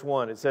start in verse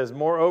 1. It says,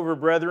 Moreover,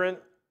 brethren,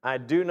 I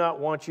do not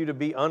want you to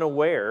be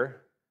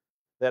unaware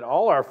that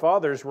all our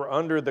fathers were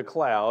under the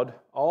cloud,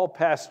 all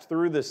passed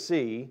through the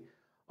sea,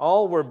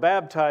 all were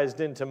baptized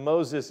into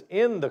Moses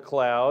in the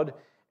cloud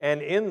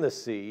and in the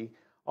sea,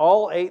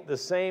 all ate the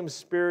same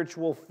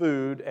spiritual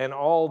food, and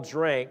all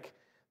drank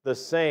the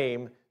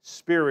same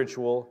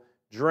spiritual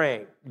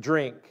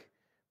drink.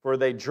 For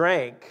they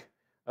drank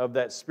of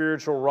that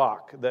spiritual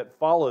rock that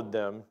followed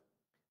them,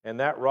 and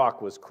that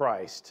rock was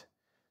Christ.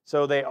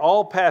 So they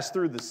all passed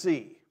through the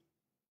sea.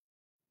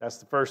 That's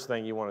the first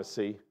thing you want to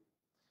see.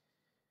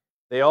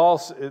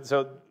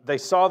 So they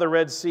saw the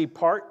Red Sea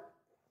part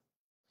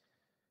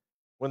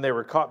when they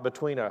were caught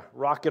between a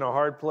rock and a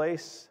hard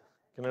place.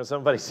 Can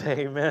somebody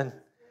say amen?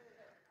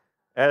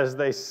 As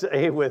they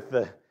say, with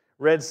the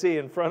Red Sea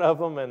in front of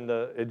them and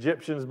the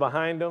Egyptians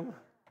behind them.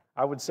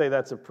 I would say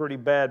that's a pretty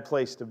bad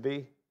place to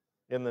be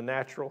in the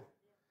natural.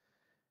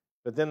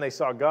 But then they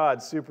saw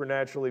God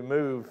supernaturally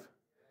move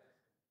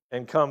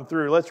and come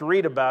through. Let's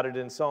read about it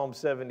in Psalm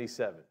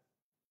 77.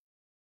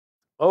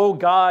 O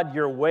God,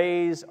 your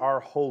ways are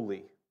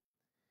holy.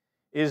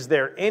 Is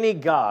there any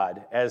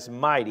God as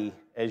mighty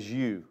as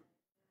you?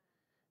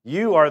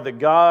 You are the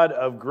God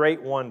of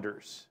great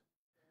wonders.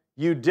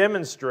 You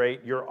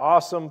demonstrate your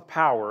awesome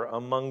power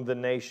among the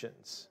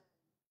nations.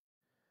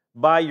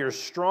 By your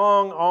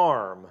strong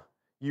arm,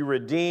 you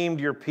redeemed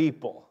your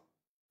people,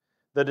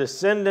 the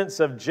descendants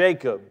of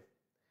Jacob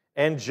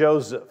and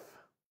Joseph.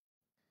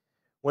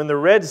 When the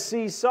Red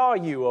Sea saw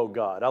you, O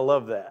God, I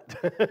love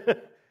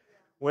that.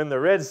 When the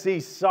Red Sea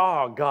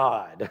saw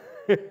God,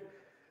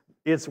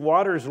 its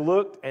waters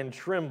looked and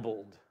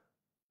trembled.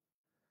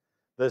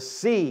 The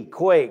sea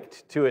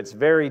quaked to its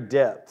very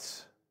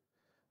depths.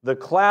 The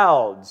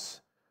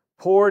clouds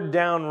poured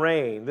down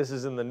rain. This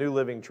is in the New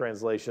Living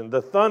Translation.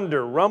 The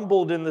thunder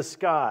rumbled in the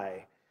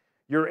sky.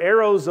 Your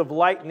arrows of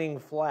lightning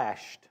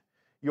flashed.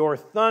 Your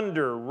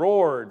thunder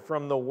roared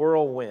from the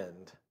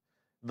whirlwind.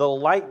 The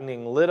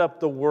lightning lit up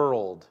the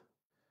world.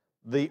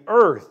 The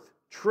earth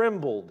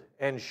trembled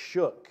and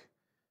shook.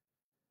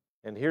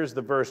 And here's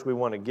the verse we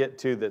want to get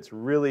to that's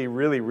really,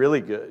 really,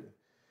 really good.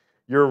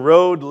 Your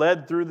road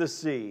led through the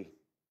sea,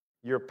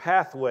 your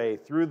pathway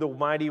through the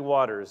mighty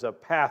waters, a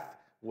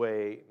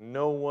pathway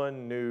no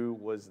one knew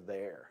was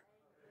there.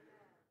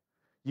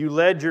 You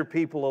led your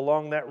people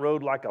along that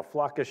road like a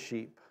flock of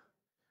sheep,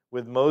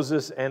 with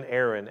Moses and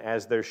Aaron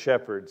as their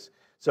shepherds.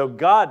 So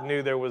God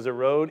knew there was a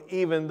road,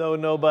 even though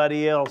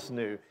nobody else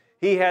knew.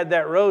 He had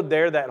that road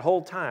there that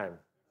whole time.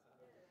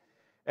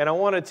 And I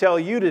want to tell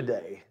you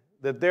today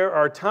that there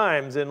are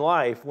times in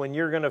life when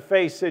you're going to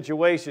face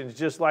situations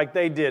just like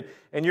they did,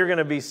 and you're going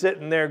to be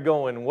sitting there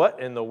going, what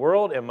in the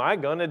world am I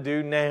going to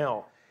do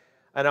now?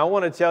 And I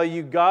want to tell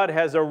you, God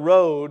has a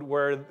road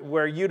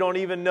where you don't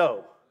even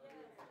know.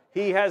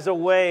 He has a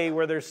way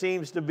where there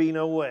seems to be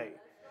no way.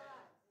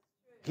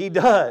 He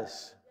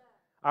does.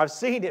 I've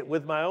seen it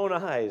with my own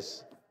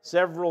eyes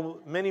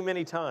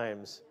many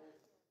times.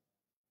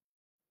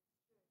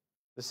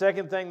 The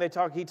second thing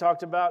he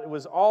talked about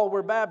was all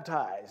were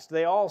baptized.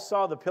 They all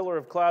saw the pillar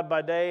of cloud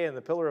by day and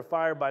the pillar of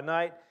fire by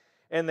night,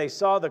 and they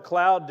saw the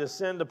cloud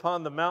descend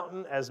upon the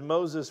mountain as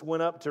Moses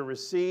went up to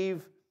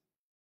receive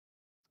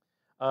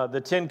the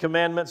 10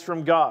 Commandments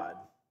from God.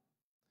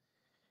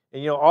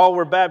 And all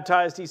were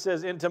baptized, he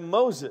says, into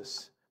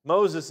Moses.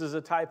 Moses is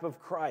a type of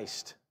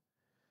Christ.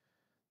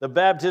 The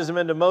baptism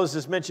into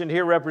Moses mentioned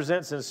here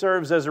represents and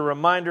serves as a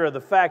reminder of the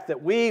fact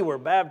that we were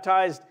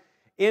baptized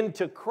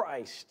into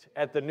Christ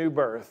at the new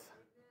birth.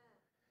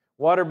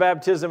 Water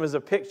baptism is a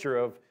picture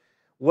of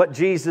what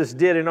Jesus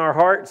did in our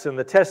hearts and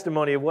the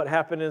testimony of what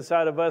happened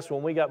inside of us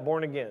when we got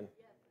born again.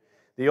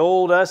 The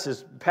old us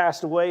is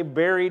passed away,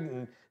 buried,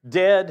 and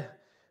dead.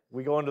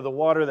 We go into the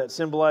water that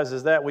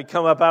symbolizes that. We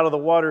come up out of the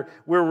water.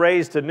 We're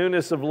raised to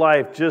newness of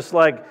life, just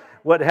like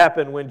what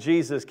happened when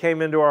Jesus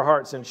came into our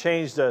hearts and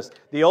changed us.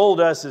 The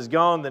old us is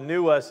gone. The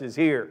new us is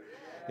here.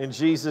 In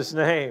Jesus'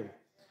 name.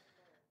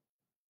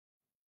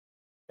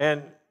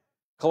 And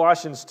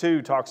Colossians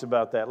 2 talks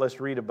about that. Let's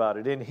read about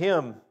it. In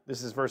Him,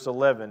 this is verse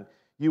 11,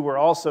 you were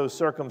also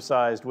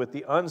circumcised with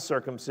the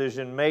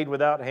uncircumcision made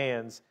without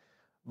hands,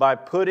 by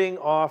putting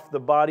off the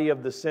body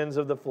of the sins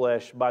of the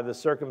flesh by the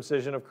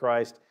circumcision of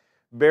Christ,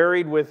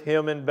 buried with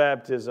Him in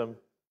baptism,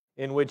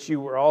 in which you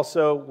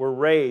were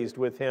raised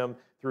with Him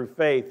through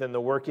faith in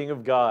the working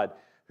of God,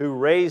 who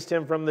raised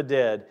Him from the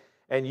dead,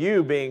 and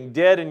you, being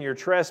dead in your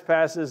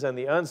trespasses and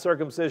the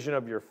uncircumcision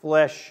of your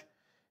flesh,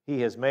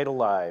 He has made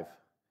alive,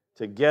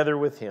 together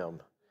with Him,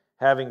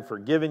 having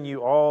forgiven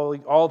you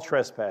all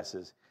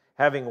trespasses,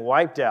 having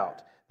wiped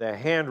out the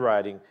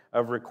handwriting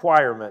of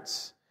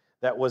requirements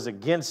that was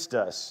against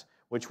us,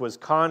 which was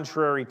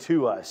contrary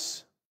to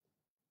us.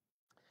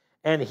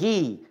 And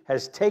He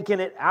has taken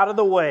it out of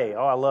the way.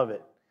 Oh, I love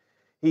it.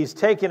 He's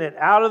taken it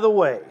out of the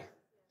way,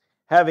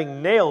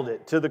 having nailed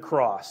it to the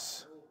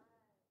cross.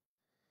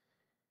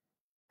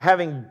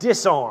 Having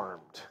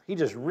disarmed, He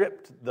just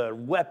ripped the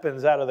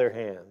weapons out of their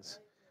hands.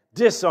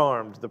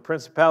 Disarmed the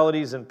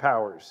principalities and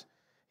powers.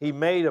 He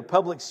made a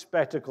public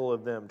spectacle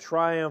of them,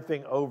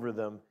 triumphing over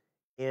them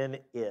in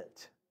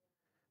it.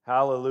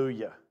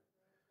 Hallelujah.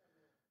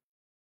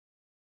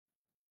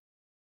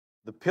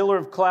 The pillar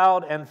of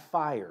cloud and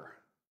fire.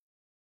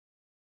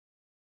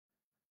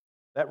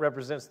 That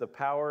represents the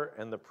power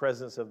and the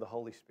presence of the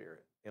Holy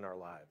Spirit in our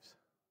lives.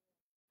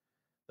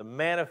 The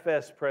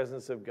manifest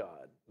presence of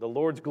God. The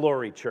Lord's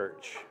glory,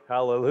 church.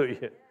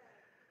 Hallelujah.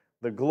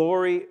 The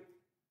glory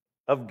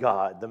of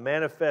God, the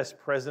manifest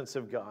presence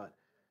of God.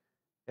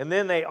 And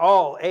then they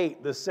all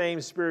ate the same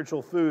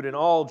spiritual food and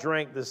all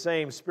drank the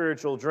same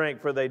spiritual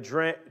drink, for they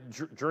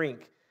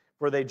drank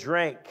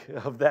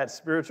of that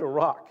spiritual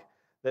rock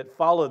that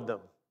followed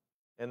them,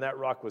 and that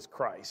rock was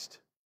Christ.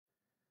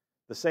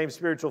 The same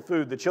spiritual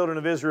food. The children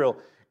of Israel,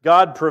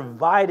 God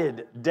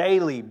provided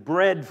daily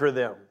bread for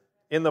them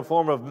in the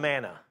form of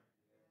manna.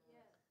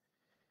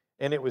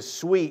 And it was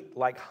sweet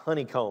like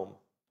honeycomb.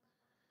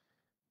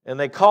 And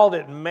they called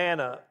it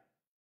manna,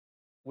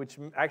 which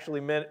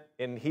actually meant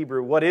in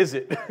Hebrew, what is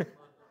it?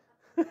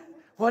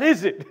 What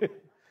is it?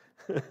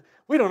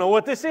 We don't know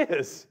what this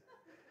is.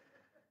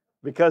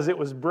 Because it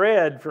was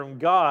bread from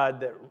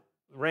God that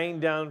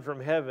rained down from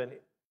heaven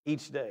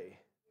each day.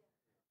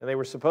 And they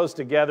were supposed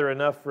to gather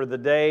enough for the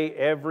day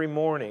every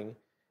morning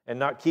and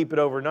not keep it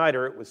overnight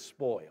or it would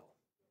spoil.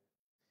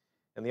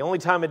 And the only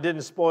time it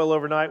didn't spoil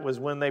overnight was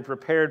when they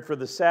prepared for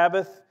the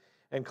Sabbath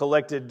and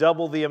collected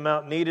double the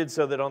amount needed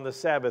so that on the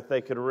Sabbath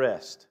they could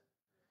rest.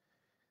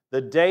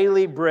 The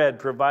daily bread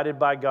provided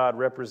by God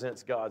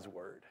represents God's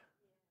Word.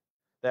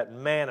 That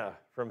manna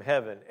from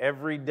heaven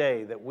every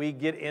day that we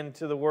get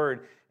into the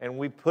Word and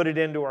we put it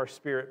into our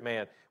spirit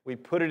man. We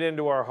put it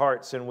into our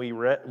hearts and we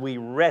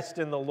rest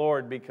in the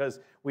Lord because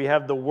we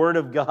have the Word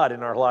of God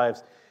in our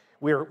lives.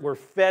 We're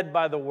fed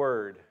by the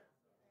Word.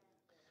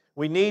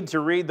 We need to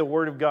read the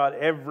Word of God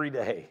every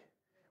day.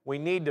 We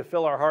need to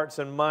fill our hearts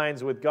and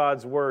minds with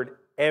God's Word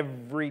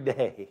every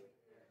day.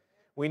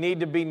 We need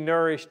to be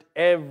nourished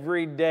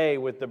every day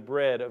with the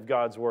bread of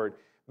God's Word.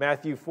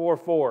 Matthew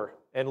 4:4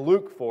 and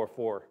Luke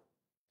 4:4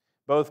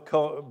 both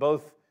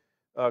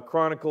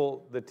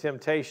chronicle the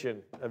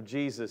temptation of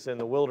Jesus in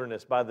the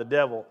wilderness by the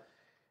devil.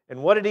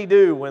 And what did he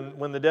do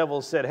when the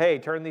devil said, hey,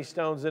 turn these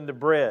stones into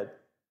bread?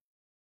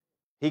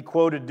 He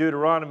quoted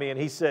Deuteronomy and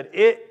he said,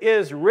 it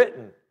is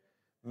written,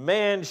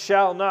 man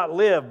shall not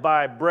live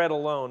by bread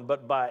alone,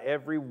 but by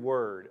every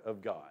word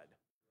of God.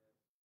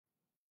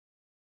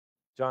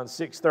 John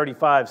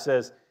 6:35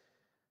 says,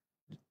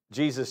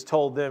 Jesus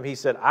told them, he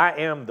said, I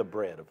am the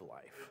bread of life.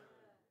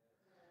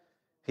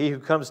 He who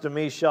comes to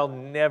me shall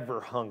never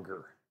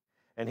hunger,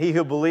 and he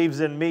who believes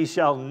in me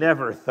shall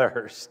never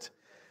thirst.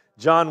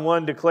 John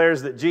 1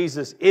 declares that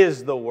Jesus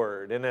is the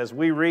Word, and as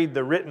we read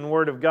the written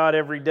Word of God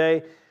every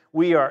day,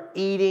 we are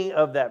eating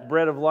of that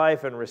bread of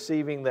life and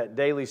receiving that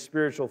daily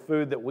spiritual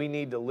food that we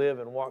need to live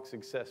and walk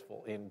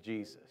successful in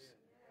Jesus.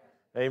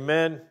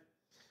 Amen.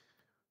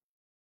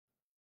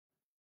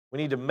 We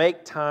need to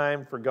make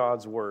time for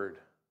God's Word.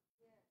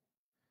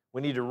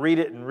 We need to read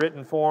it in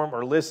written form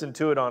or listen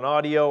to it on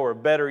audio or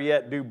better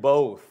yet, do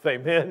both.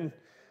 Amen.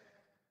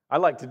 I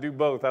like to do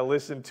both. I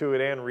listen to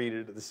it and read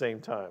it at the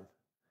same time.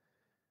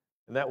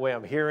 And that way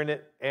I'm hearing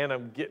it and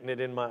I'm getting it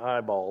in my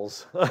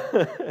eyeballs.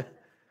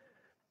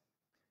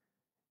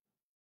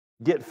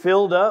 Get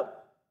filled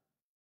up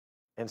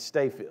and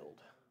stay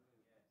filled.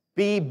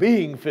 Be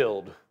being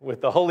filled with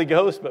the Holy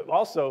Ghost, but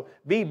also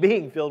be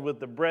being filled with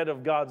the bread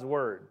of God's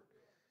Word.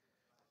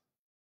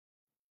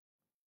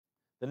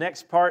 The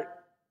next part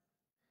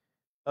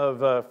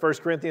of 1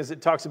 Corinthians,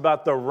 it talks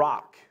about the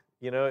rock.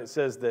 You know, it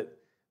says that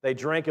they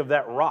drank of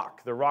that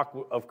rock, the rock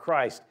of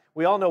Christ.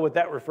 We all know what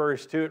that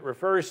refers to. It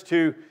refers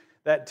to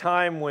that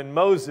time when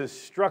Moses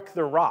struck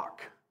the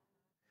rock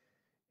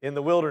in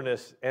the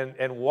wilderness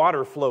and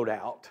water flowed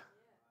out.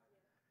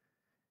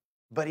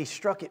 But he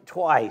struck it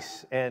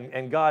twice,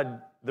 and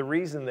God, the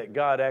reason that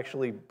God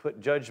actually put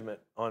judgment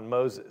on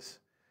Moses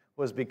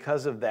was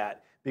because of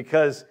that.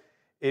 Because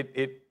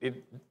it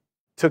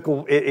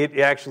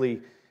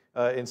actually,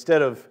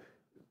 instead of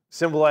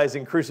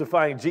symbolizing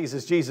crucifying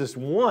Jesus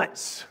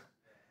once,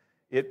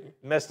 it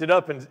messed it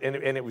up, and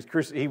it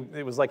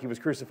was like he was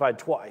crucified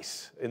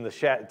twice in the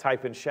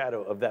type and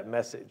shadow of that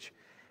message.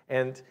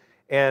 And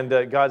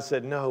God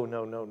said, no,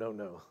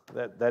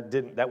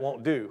 that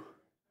won't do.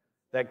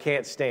 That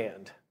can't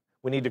stand.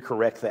 We need to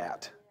correct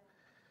that.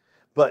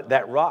 But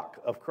that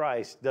rock of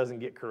Christ doesn't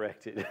get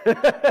corrected.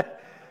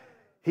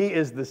 He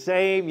is the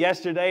same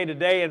yesterday,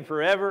 today, and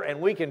forever,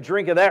 and we can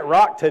drink of that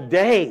rock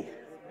today.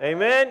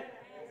 Amen?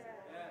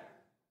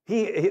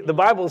 The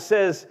Bible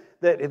says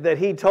that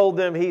he told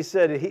them, he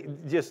said,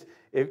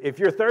 if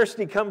you're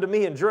thirsty, come to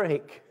me and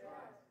drink.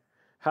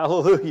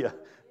 Hallelujah.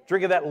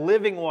 Drink of that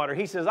living water.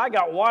 He says, I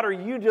got water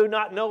you do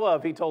not know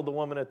of, he told the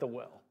woman at the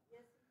well.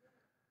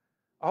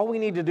 All we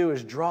need to do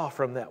is draw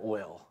from that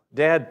well.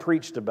 Dad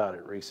preached about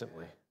it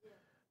recently.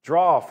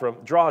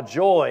 Draw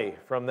joy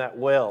from that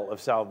well of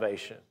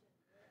salvation.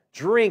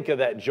 Drink of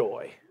that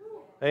joy.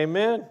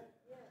 Amen?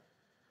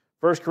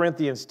 1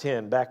 Corinthians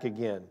 10, back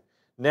again.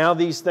 Now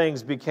these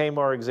things became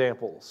our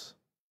examples,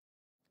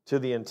 to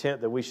the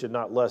intent that we should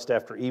not lust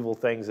after evil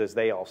things as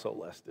they also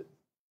lusted.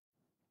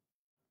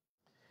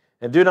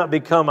 And do not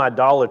become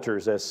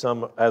idolaters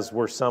as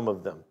were some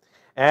of them.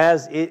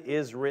 As it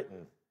is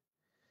written,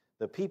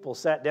 the people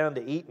sat down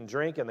to eat and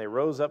drink, and they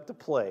rose up to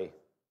play.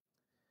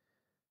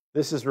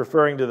 This is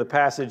referring to the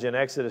passage in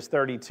Exodus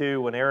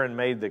 32 when Aaron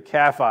made the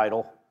calf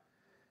idol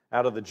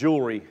out of the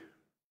jewelry.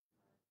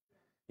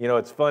 You know,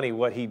 it's funny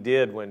what he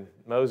did when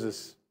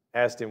Moses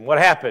asked him, what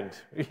happened?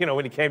 You know,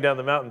 when he came down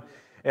the mountain.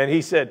 And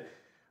he said,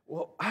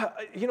 well,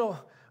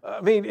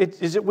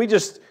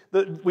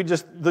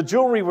 the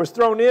jewelry was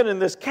thrown in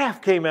and this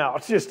calf came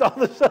out. Just all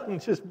of a sudden,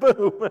 just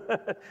boom.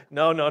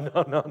 No.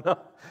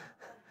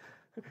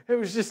 It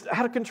was just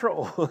out of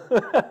control.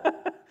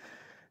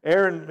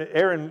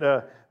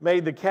 Aaron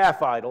made the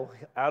calf idol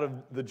out of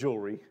the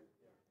jewelry,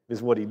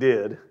 is what he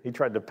did. He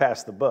tried to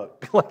pass the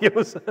buck like it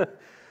was.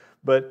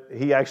 But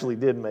he actually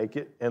did make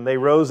it. And they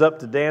rose up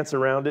to dance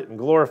around it and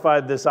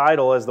glorified this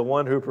idol as the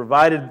one who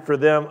provided for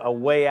them a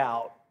way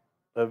out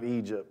of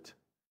Egypt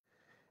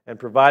and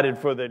provided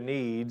for their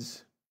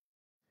needs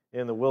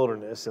in the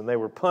wilderness. And they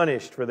were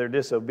punished for their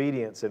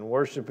disobedience in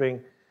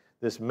worshiping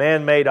this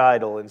man-made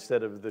idol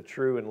instead of the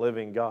true and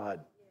living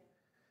God.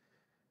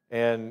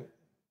 And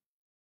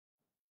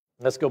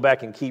let's go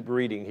back and keep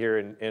reading here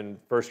in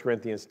 1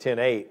 Corinthians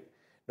 10:8.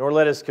 Nor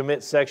let us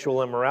commit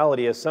sexual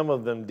immorality as some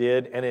of them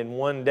did, and in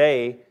one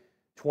day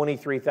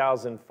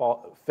 23,000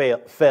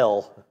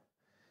 fell.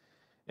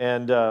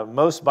 And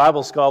most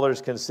Bible scholars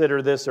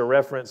consider this a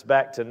reference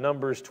back to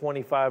Numbers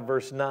 25,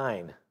 verse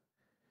 9,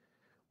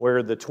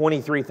 where the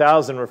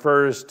 23,000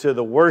 refers to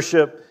the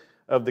worship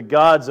of the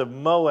gods of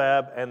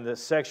Moab and the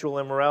sexual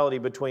immorality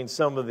between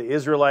some of the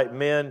Israelite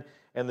men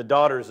and the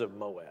daughters of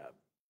Moab.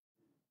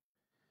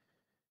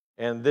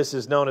 And this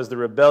is known as the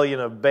rebellion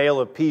of Baal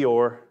of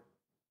Peor,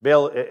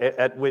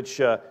 at which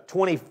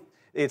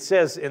it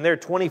says in there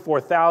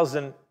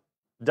 24,000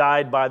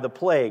 died by the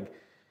plague.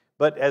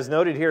 But as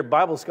noted here,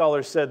 Bible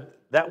scholars said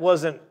that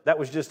was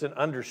just an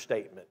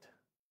understatement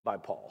by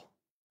Paul.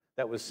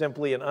 That was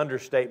simply an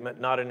understatement,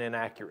 not an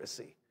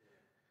inaccuracy.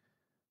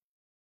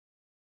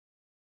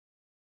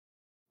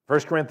 1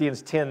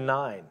 Corinthians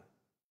 10:9.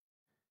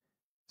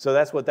 So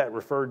that's what that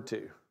referred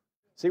to.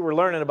 See, we're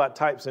learning about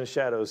types and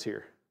shadows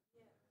here.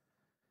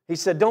 He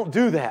said, don't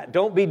do that.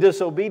 Don't be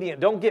disobedient.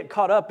 Don't get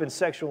caught up in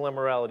sexual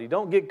immorality.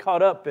 Don't get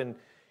caught up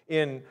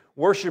in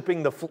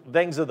worshiping the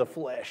things of the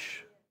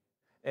flesh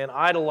and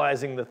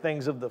idolizing the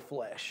things of the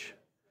flesh.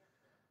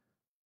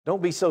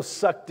 Don't be so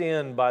sucked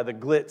in by the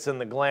glitz and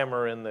the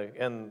glamour and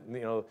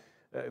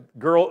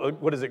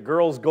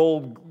girls,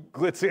 gold,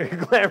 glitz, and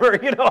glamour,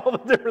 all the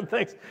different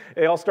things.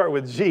 They all start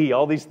with G,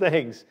 all these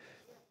things.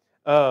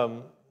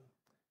 1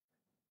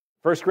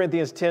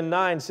 Corinthians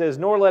 10:9 says,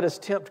 nor let us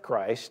tempt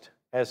Christ,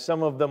 as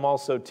some of them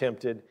also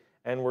tempted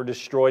and were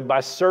destroyed by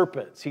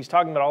serpents. He's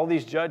talking about all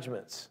these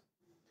judgments.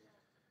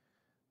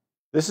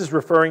 This is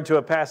referring to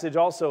a passage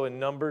also in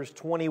Numbers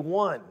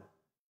 21. It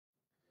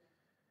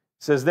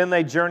says, then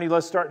they journeyed,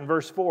 let's start in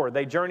verse 4.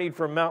 They journeyed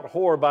from Mount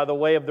Hor by the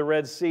way of the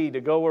Red Sea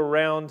to go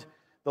around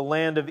the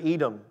land of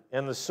Edom,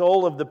 and the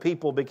soul of the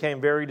people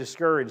became very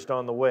discouraged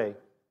on the way.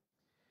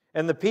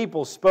 And the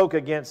people spoke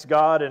against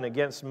God and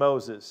against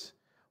Moses.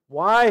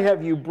 Why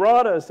have you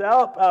brought us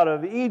out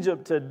of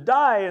Egypt to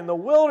die in the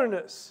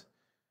wilderness?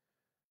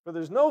 For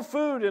there's no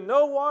food and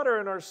no water,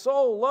 and our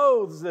soul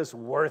loathes this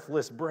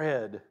worthless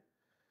bread.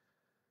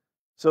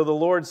 So the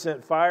Lord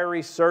sent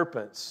fiery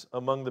serpents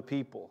among the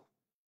people,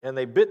 and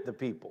they bit the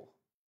people.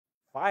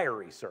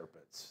 Fiery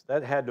serpents.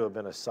 That had to have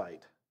been a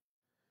sight.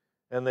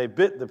 And they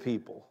bit the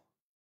people,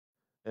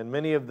 and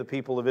many of the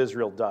people of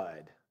Israel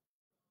died.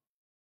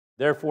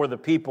 Therefore the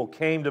people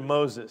came to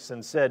Moses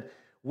and said,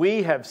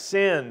 we have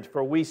sinned,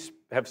 for we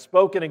have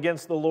spoken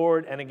against the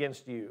Lord and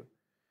against you.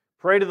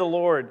 Pray to the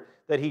Lord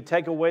that he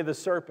take away the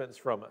serpents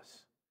from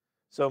us.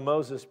 So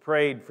Moses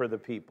prayed for the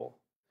people.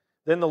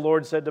 Then the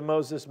Lord said to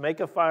Moses,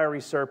 make a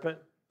fiery serpent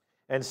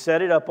and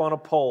set it up on a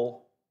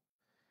pole,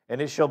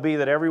 and it shall be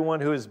that everyone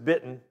who is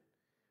bitten,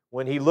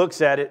 when he looks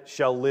at it,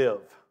 shall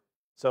live.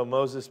 So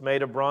Moses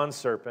made a bronze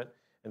serpent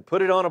and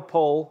put it on a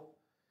pole,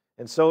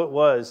 and so it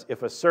was,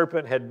 if a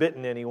serpent had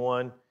bitten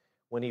anyone,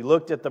 when he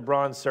looked at the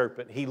bronze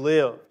serpent, he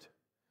lived.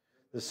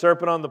 The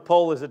serpent on the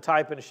pole is a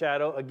type and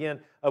shadow, again,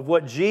 of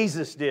what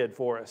Jesus did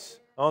for us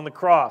on the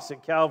cross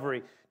at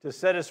Calvary to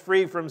set us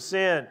free from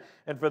sin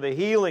and for the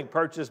healing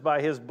purchased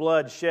by his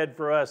blood shed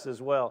for us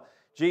as well.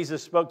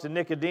 Jesus spoke to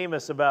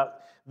Nicodemus about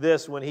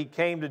this when he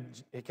came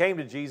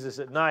to Jesus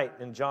at night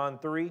in John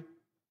 3.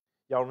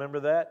 Y'all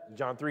remember that?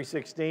 John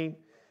 3:16.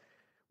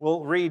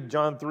 We'll read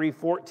John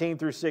 3:14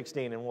 through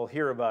 16, and we'll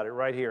hear about it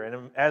right here.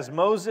 And as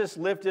Moses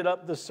lifted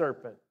up the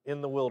serpent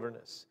in the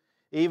wilderness,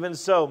 even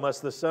so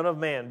must the Son of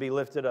Man be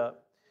lifted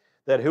up,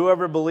 that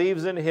whoever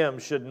believes in him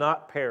should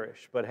not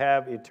perish, but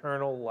have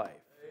eternal life.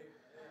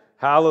 Amen.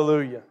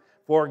 Hallelujah.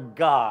 For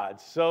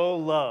God so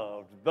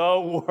loved the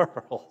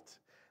world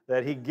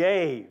that he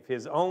gave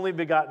his only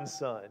begotten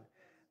Son,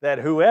 that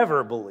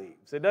whoever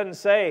believes. It doesn't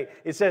say,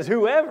 it says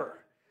whoever.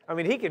 I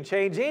mean, he can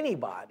change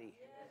anybody.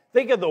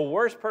 Think of the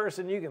worst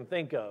person you can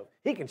think of.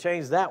 He can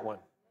change that one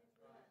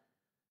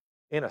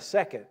in a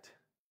second,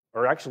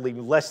 or actually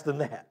less than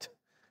that.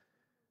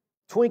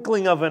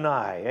 Twinkling of an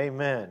eye.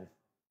 Amen.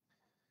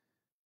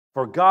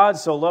 For God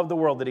so loved the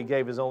world that he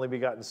gave his only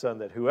begotten Son,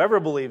 that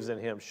whoever believes in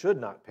him should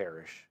not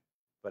perish,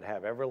 but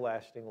have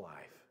everlasting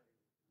life.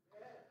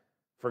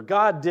 For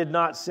God did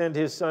not send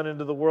his Son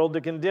into the world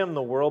to condemn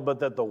the world, but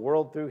that the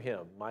world through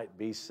him might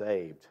be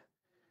saved.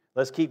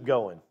 Let's keep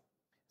going.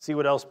 See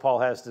what else Paul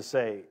has to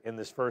say in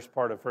this first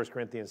part of 1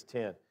 Corinthians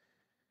 10.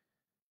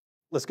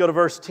 Let's go to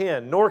verse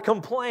 10. Nor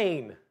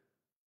complain,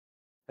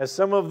 as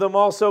some of them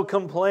also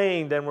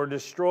complained and were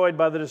destroyed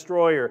by the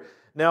destroyer.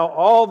 Now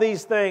all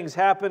these things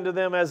happened to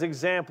them as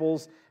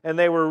examples, and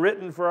they were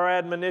written for our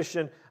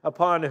admonition,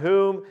 upon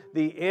whom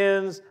the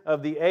ends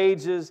of the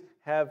ages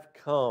have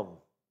come.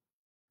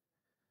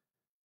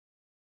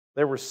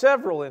 There were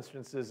several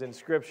instances in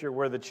Scripture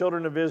where the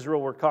children of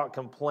Israel were caught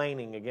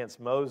complaining against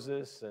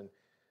Moses, and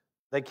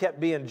they kept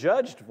being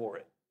judged for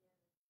it.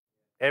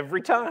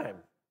 Every time.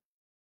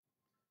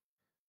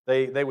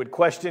 They would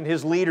question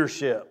his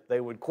leadership. They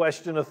would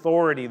question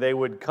authority. They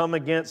would come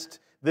against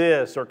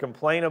this or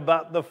complain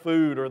about the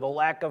food or the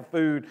lack of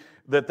food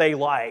that they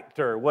liked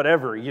or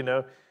whatever, you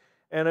know.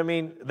 And I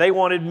mean, they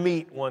wanted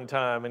meat one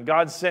time, and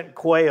God sent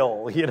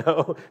quail, you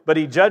know, but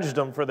He judged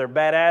them for their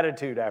bad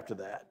attitude after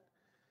that.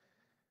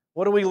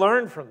 What do we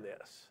learn from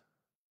this?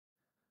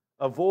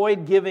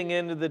 Avoid giving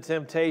in to the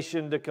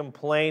temptation to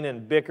complain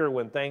and bicker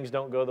when things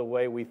don't go the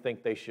way we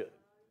think they should.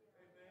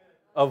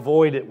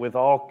 Avoid it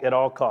at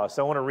all costs.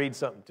 I want to read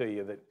something to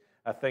you that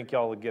I think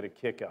y'all will get a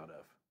kick out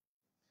of.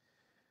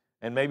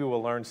 And maybe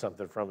we'll learn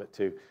something from it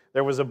too.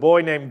 There was a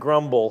boy named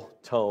Grumble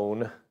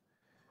Tone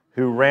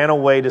who ran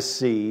away to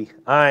sea.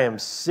 I am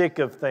sick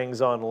of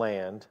things on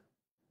land,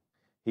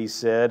 he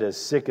said, as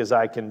sick as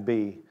I can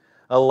be.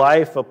 A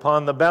life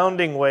upon the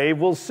bounding wave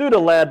will suit a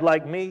lad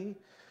like me.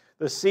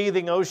 The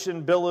seething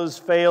ocean billows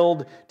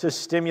failed to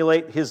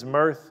stimulate his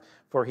mirth,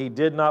 for he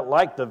did not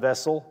like the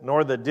vessel,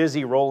 nor the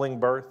dizzy rolling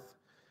berth.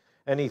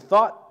 And he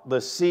thought the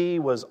sea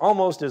was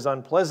almost as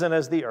unpleasant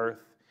as the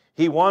earth.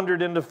 He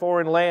wandered into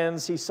foreign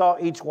lands. He saw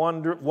each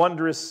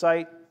wondrous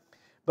sight,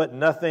 but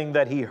nothing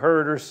that he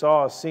heard or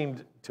saw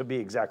seemed to be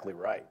exactly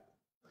right.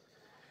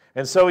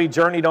 And so he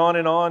journeyed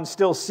on,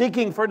 still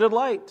seeking for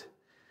delight.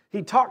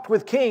 He talked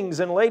with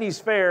kings and ladies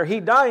fair. He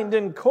dined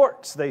in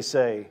courts, they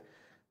say,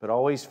 but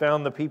always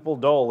found the people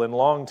dull and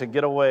longed to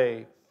get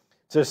away,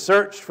 to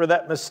search for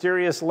that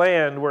mysterious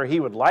land where he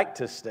would like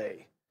to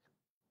stay.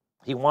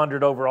 He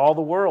wandered over all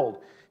the world.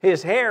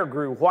 His hair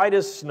grew white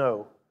as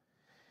snow.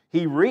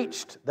 He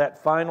reached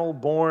that final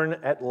bourne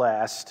at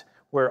last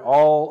where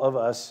all of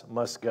us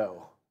must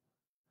go,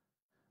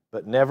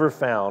 but never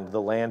found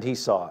the land he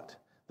sought.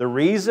 The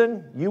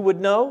reason, you would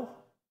know?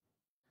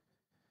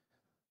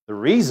 The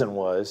reason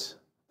was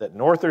that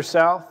north or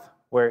south,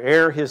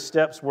 where'er his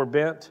steps were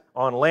bent,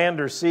 on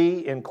land or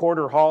sea, in court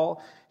or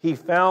hall, he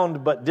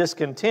found but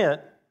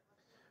discontent,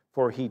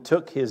 for he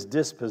took his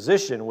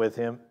disposition with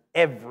him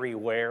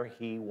everywhere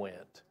he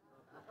went.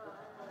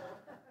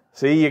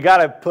 See, you got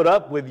to put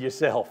up with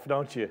yourself,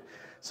 don't you?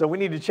 So we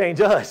need to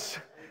change us.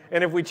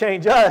 And if we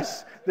change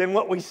us, then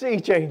what we see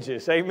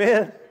changes.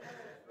 Amen?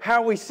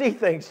 How we see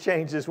things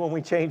changes when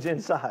we change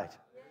inside.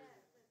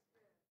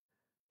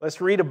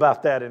 Let's read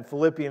about that in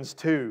Philippians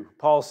 2.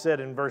 Paul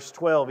said in verse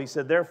 12, he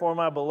said, "Therefore,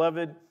 my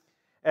beloved,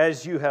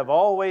 as you have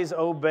always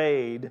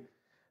obeyed,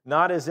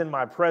 not as in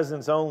my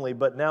presence only,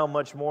 but now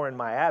much more in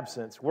my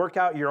absence, work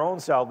out your own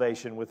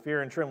salvation with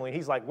fear and trembling."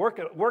 He's like,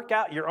 work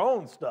out your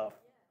own stuff.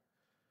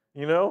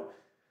 You know?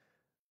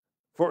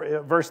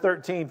 For verse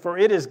 13, "For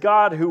it is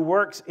God who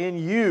works in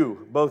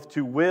you, both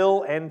to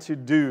will and to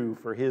do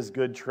for His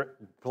good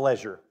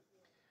pleasure."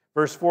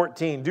 Verse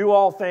 14, "Do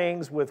all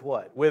things with"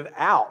 what?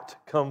 "Without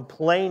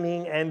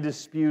complaining and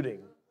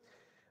disputing,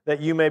 that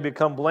you may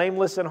become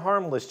blameless and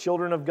harmless,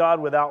 children of God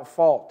without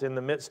fault, in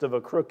the midst of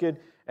a crooked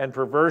and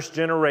perverse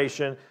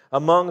generation,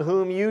 among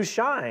whom you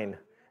shine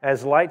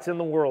as lights in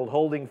the world,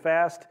 holding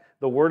fast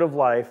the word of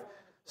life,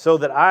 so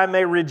that I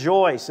may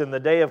rejoice in the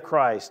day of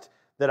Christ,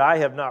 that I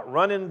have not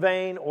run in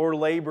vain or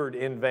labored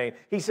in vain."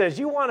 He says,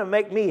 you want to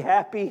make me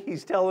happy?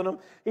 He's telling them.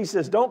 He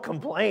says, don't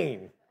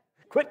complain.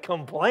 Quit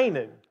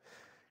complaining.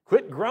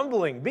 Quit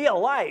grumbling. Be a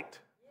light.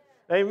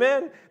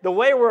 Amen? The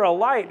way we're a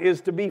light is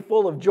to be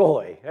full of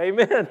joy.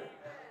 Amen?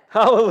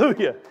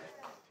 Hallelujah.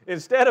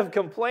 Instead of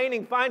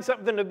complaining, find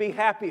something to be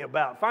happy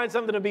about. Find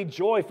something to be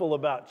joyful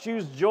about.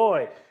 Choose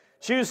joy.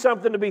 Choose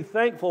something to be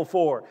thankful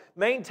for.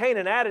 Maintain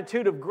an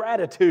attitude of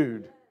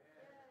gratitude.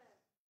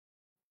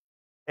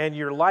 And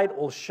your light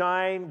will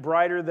shine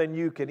brighter than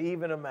you could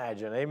even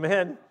imagine.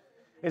 Amen?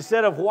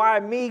 Instead of,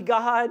 "Why me,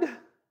 God?"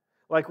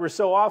 like we're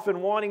so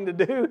often wanting to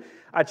do,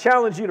 I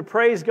challenge you to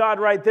praise God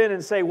right then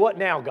and say, "What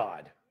now,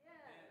 God?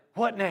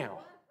 What now?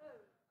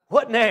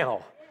 What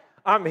now?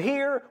 I'm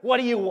here. What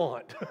do you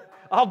want?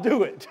 I'll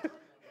do it."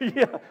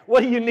 Yeah.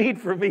 What do you need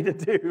for me to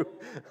do?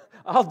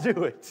 I'll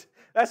do it.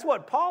 That's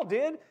what Paul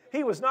did.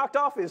 He was knocked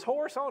off his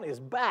horse on his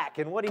back.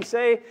 And what did he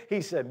say?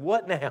 He said,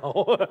 "What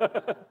now?"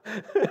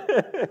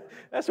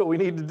 That's what we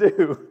need to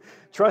do.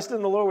 Trust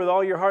in the Lord with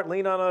all your heart.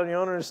 Lean on your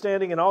own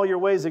understanding. In all your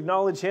ways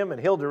acknowledge Him,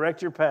 and He'll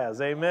direct your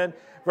paths. Amen.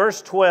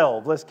 Verse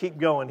 12. Let's keep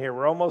going here.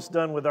 We're almost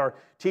done with our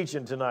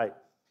teaching tonight.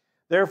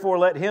 "Therefore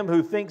let him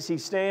who thinks he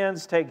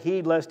stands take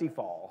heed lest he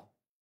fall.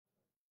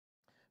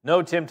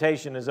 No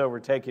temptation has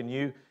overtaken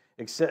you,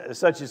 except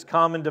such as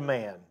common to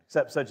man.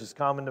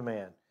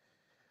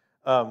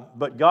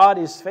 But God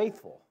is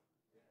faithful."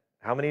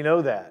 How many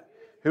know that?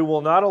 "Who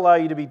will not allow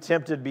you to be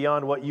tempted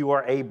beyond what you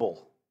are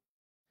able.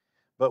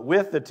 But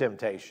with the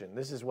temptation,"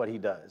 this is what He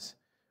does,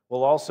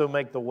 "will also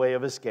make the way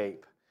of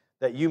escape,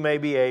 that you may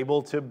be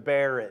able to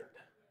bear it."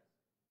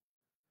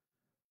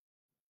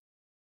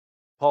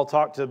 Paul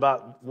talked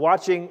about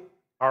watching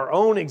our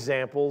own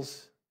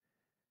examples,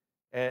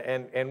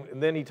 and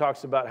then he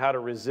talks about how to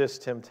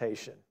resist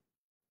temptation.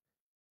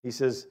 He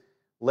says,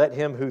 Let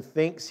him who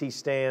thinks he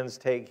stands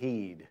take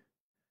heed.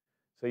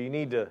 So you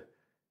need to,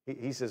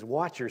 he says,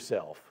 watch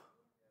yourself.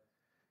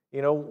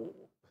 You know,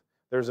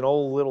 there's an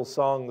old little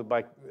song,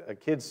 a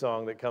kid's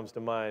song that comes to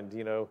mind,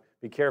 you know,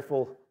 be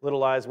careful,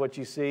 little eyes, what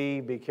you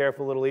see. Be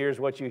careful, little ears,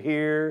 what you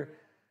hear.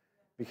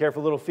 Be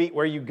careful, little feet,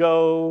 where you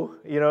go.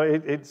 You know,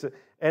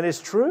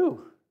 it's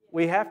true.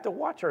 We have to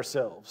watch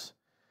ourselves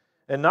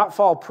and not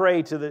fall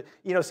prey to the,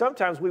 you know,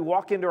 sometimes we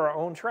walk into our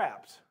own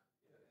traps.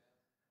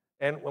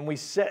 And when we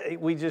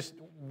just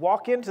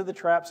walk into the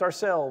traps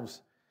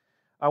ourselves.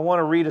 I want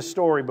to read a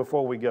story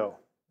before we go.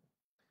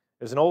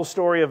 There's an old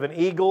story of an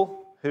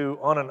eagle who,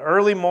 on an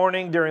early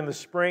morning during the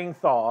spring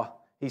thaw,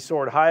 he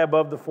soared high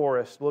above the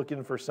forest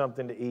looking for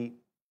something to eat.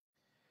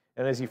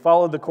 And as he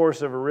followed the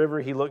course of a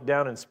river, he looked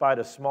down and spied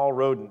a small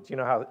rodent. You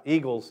know how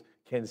eagles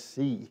can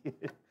see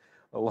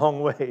a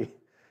long way.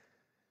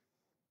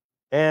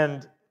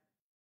 And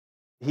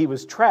he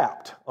was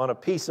trapped on a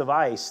piece of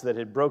ice that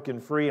had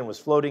broken free and was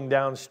floating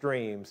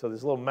downstream. So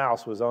this little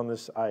mouse was on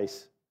this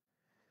ice.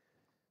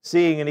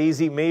 Seeing an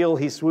easy meal,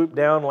 he swooped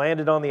down,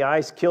 landed on the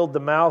ice, killed the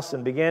mouse,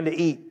 and began to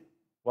eat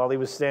while he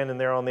was standing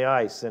there on the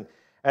ice. And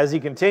as he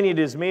continued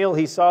his meal,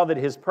 he saw that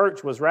his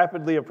perch was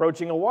rapidly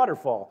approaching a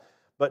waterfall.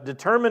 But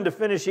determined to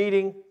finish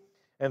eating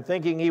and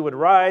thinking he would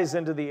rise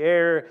into the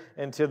air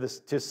and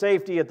to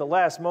safety at the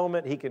last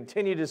moment, he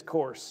continued his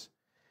course.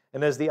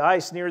 And as the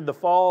ice neared the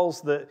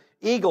falls, the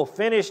eagle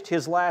finished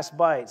his last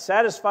bite.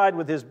 Satisfied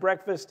with his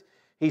breakfast,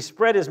 he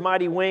spread his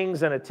mighty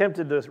wings and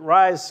attempted to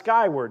rise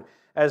skyward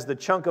as the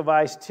chunk of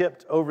ice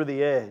tipped over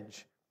the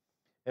edge.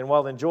 And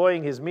while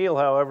enjoying his meal,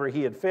 however,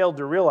 he had failed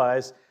to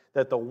realize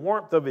that the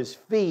warmth of his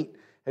feet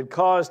had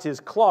caused his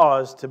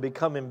claws to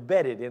become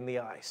embedded in the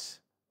ice.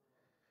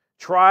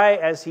 Try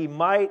as he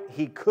might,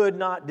 he could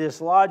not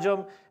dislodge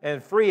them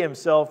and free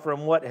himself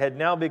from what had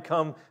now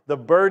become the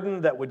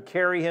burden that would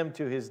carry him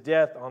to his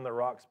death on the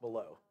rocks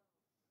below.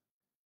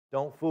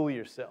 Don't fool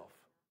yourself.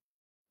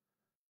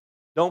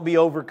 Don't be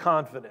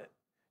overconfident.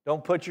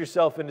 Don't put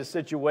yourself into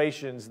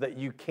situations that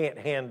you can't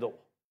handle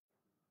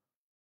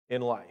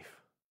in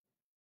life.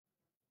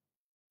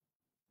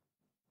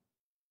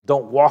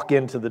 Don't walk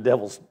into the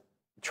devil's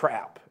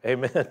trap.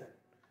 Amen.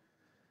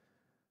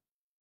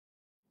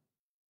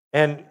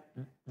 And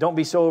don't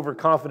be so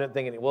overconfident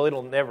thinking, well,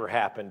 it'll never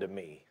happen to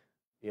me.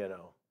 You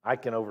know, I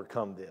can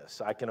overcome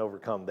this. I can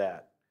overcome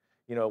that.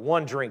 You know,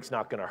 one drink's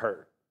not going to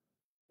hurt.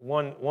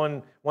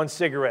 One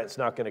cigarette's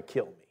not going to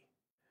kill me.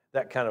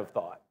 That kind of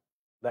thought.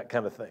 That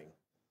kind of thing.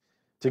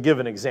 To give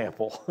an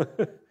example.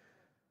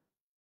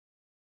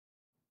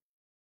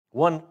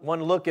 One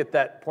look at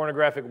that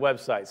pornographic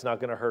website is not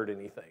going to hurt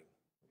anything.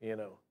 You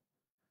know.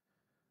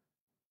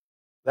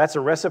 That's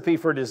a recipe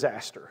for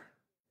disaster.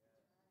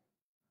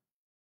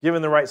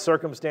 Given the right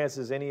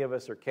circumstances, any of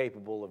us are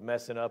capable of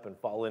messing up and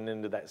falling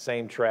into that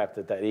same trap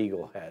that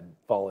eagle had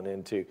fallen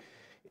into.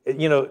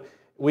 You know,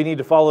 we need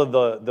to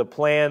follow the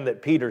plan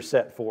that Peter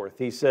set forth.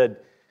 He said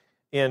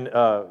in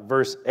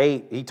verse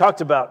 8, he talked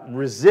about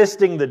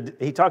resisting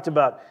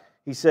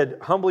he said,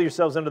 humble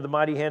yourselves under the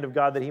mighty hand of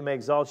God that he may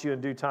exalt you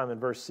in due time in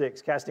verse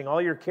 6, casting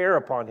all your care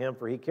upon him,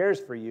 for he cares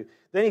for you.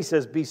 Then he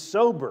says, be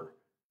sober,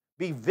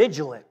 be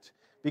vigilant,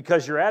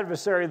 because your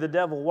adversary the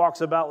devil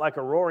walks about like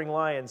a roaring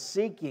lion,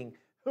 seeking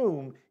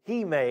whom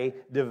he may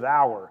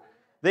devour.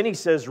 Then he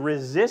says,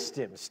 resist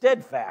him,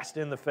 steadfast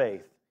in the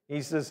faith.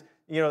 He says,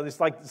 you know, it's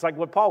like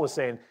what Paul was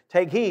saying,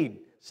 take heed,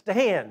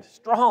 stand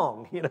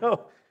strong, you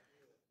know,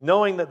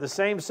 knowing that the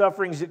same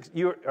sufferings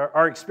you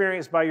are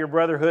experienced by your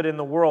brotherhood in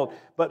the world.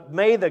 But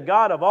may the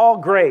God of all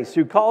grace,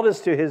 who called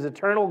us to his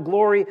eternal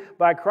glory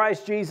by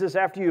Christ Jesus,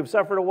 after you have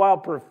suffered a while,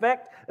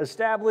 perfect,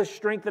 establish,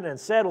 strengthen, and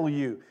settle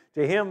you.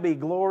 To him be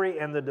glory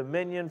and the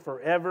dominion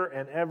forever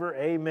and ever.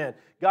 Amen.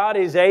 God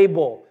is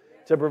able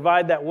to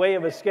provide that way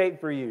of escape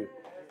for you.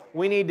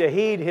 We need to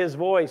heed his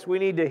voice. We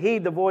need to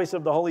heed the voice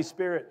of the Holy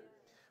Spirit.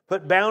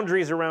 Put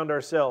boundaries around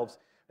ourselves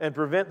and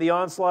prevent the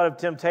onslaught of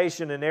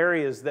temptation in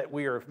areas that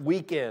we are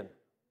weak in.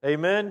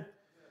 Amen?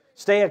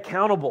 Stay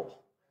accountable.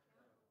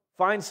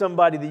 Find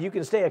somebody that you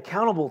can stay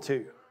accountable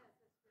to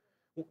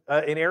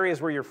in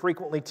areas where you're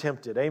frequently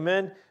tempted.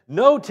 Amen?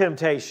 No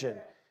temptation.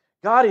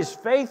 God is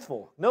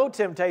faithful. No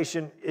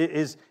temptation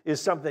is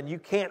something you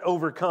can't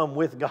overcome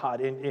with God.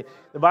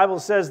 The Bible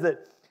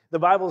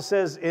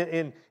says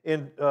in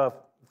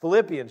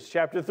Philippians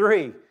chapter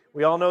 3,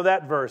 we all know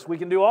that verse, we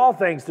can do all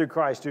things through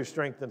Christ who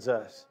strengthens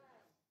us.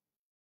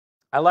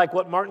 I like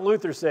what Martin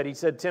Luther said. He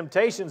said,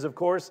 temptations, of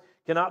course,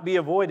 cannot be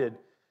avoided,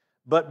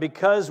 but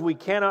because we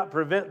cannot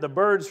prevent the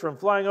birds from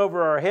flying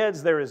over our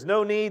heads, there is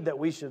no need that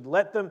we should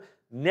let them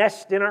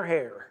nest in our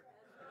hair.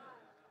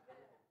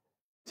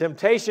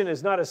 Temptation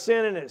is not a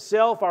sin in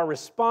itself. Our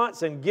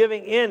response and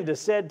giving in to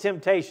said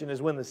temptation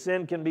is when the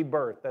sin can be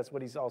birthed. That's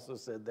what he's also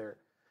said there.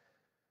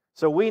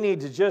 So we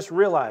need to just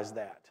realize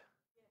that.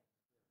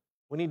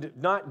 We need to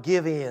not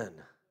give in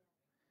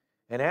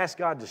and ask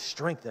God to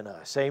strengthen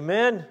us.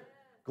 Amen?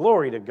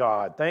 Glory to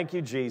God. Thank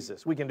you,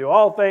 Jesus. We can do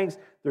all things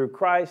through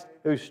Christ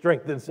who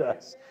strengthens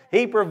us.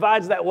 He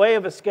provides that way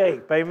of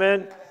escape.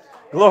 Amen?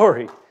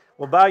 Glory.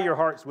 Well, bow your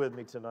hearts with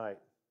me tonight.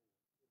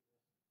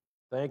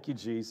 Thank you,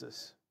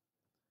 Jesus.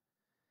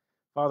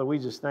 Father, we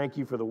just thank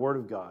you for the Word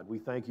of God. We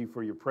thank you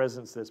for your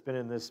presence that's been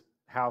in this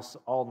house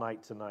all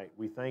night tonight.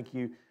 We thank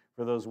you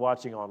for those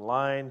watching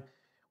online.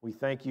 We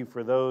thank you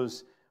for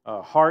those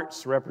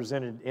hearts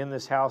represented in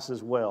this house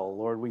as well.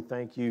 Lord, we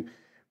thank you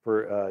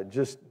for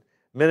just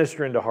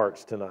ministering to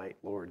hearts tonight,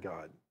 Lord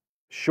God.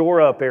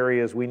 Shore up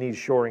areas we need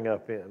shoring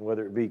up in,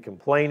 whether it be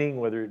complaining,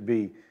 whether it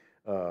be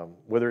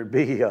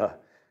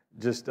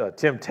just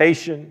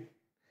temptation,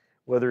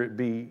 whether it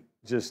be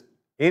just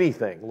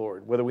anything,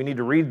 Lord, whether we need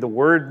to read the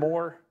Word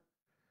more,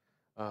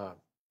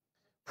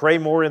 pray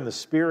more in the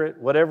Spirit,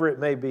 whatever it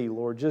may be,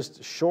 Lord,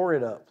 just shore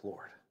it up,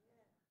 Lord.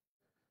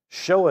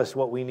 Show us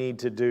what we need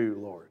to do,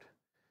 Lord,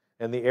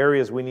 and the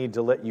areas we need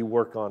to let you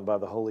work on by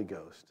the Holy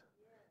Ghost,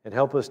 and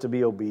help us to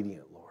be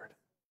obedient, Lord.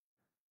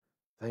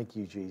 Thank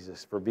you,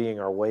 Jesus, for being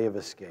our way of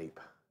escape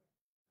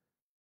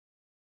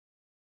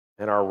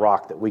and our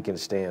rock that we can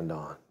stand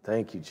on.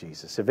 Thank you,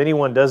 Jesus. If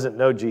anyone doesn't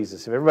know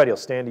Jesus, if everybody will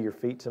stand to your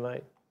feet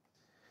tonight.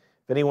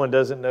 If anyone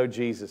doesn't know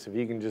Jesus, if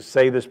you can just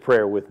say this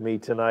prayer with me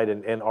tonight,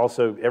 and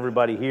also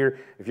everybody here,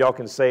 if y'all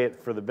can say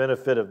it for the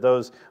benefit of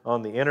those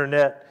on the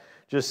internet,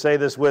 just say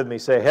this with me.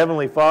 Say,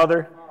 Heavenly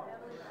Father,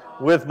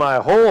 with my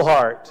whole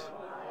heart,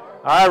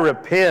 I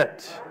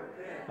repent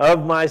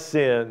of my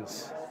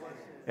sins,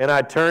 and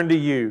I turn to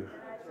you.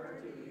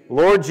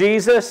 Lord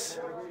Jesus,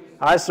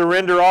 I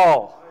surrender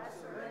all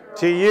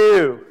to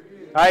you.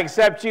 I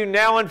accept you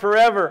now and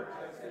forever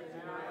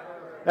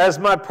as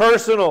my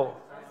personal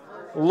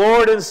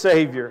Lord and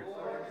Savior.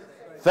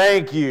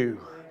 Thank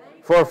you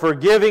for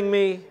forgiving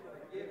me,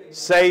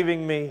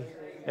 saving me,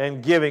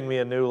 and giving me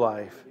a new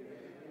life.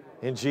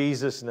 In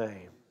Jesus'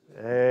 name,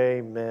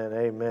 amen,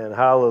 amen.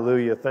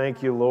 Hallelujah.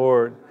 Thank you,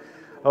 Lord.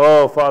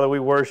 Oh, Father,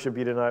 we worship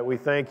you tonight. We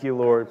thank you,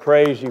 Lord.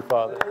 Praise you,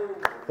 Father.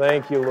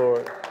 Thank you,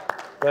 Lord.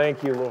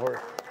 Thank you, Lord.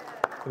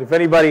 And if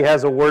anybody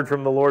has a word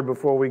from the Lord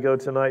before we go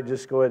tonight,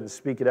 just go ahead and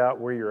speak it out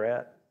where you're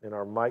at, and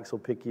our mics will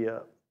pick you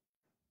up.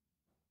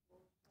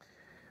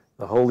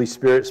 The Holy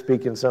Spirit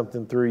speaking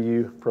something through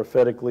you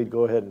prophetically,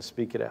 go ahead and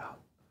speak it out.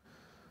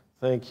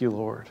 Thank you,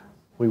 Lord.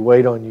 We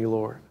wait on you,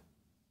 Lord.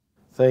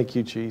 Thank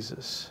you,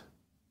 Jesus.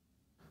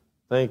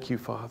 Thank you,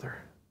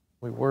 Father.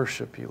 We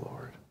worship you,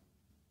 Lord.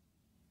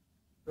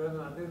 Brethren,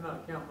 I do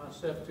not count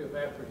myself to have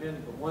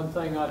apprehended, but one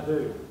thing I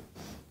do,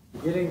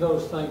 getting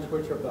those things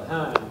which are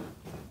behind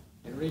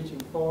and reaching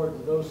forward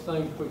to those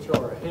things which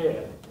are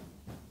ahead,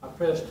 I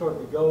press toward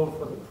the goal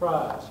for the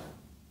prize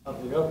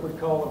of the upward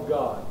call of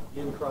God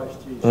in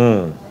Christ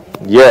Jesus.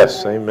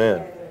 Yes,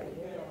 amen.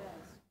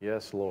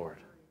 Yes, Lord.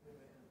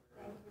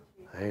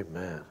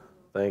 Amen.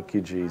 Thank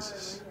you,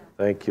 Jesus.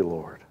 Thank you,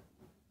 Lord.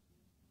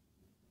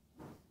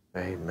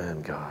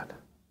 Amen, God.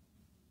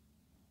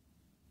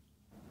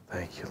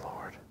 Thank you,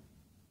 Lord.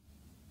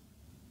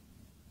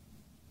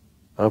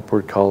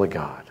 Upward call of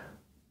God.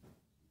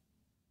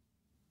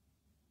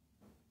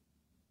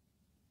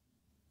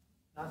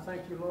 I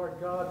thank you, Lord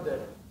God, that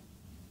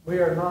we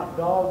are not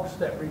dogs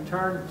that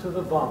return to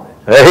the vomit.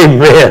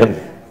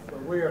 Amen.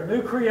 But we are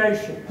new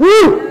creation.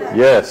 Woo!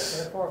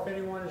 Yes. Therefore, if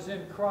anyone is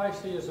in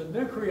Christ, he is a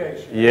new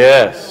creation.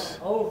 Yes.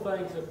 Old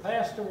things have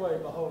passed away.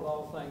 Behold,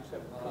 all things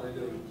have become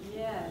new.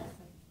 Yes.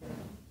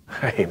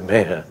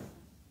 Amen.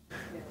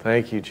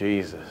 Thank you,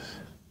 Jesus.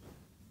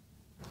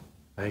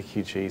 Thank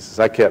you, Jesus.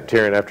 I kept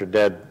hearing after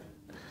Dad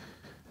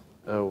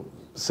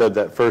said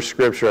that first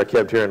scripture, I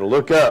kept hearing,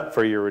 look up,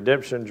 for your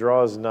redemption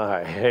draws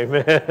nigh.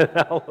 Amen.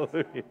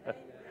 Hallelujah.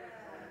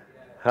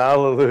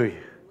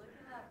 Hallelujah.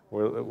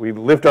 We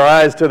lift our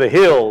eyes to the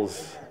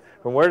hills.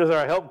 From where does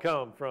our help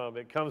come from?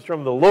 It comes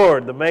from the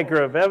Lord, the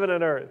maker of heaven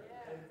and earth.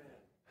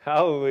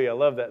 Hallelujah. I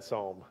love that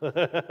psalm.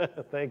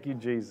 Thank you,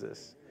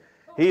 Jesus.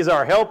 He's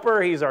our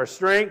helper. He's our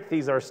strength.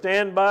 He's our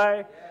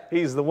standby.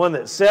 He's the one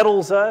that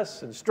settles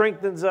us and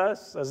strengthens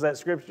us, as that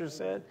scripture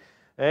said.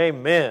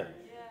 Amen.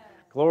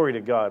 Glory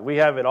to God. We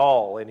have it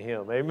all in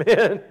Him.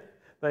 Amen.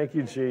 Thank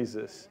you,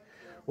 Jesus.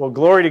 Well,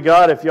 glory to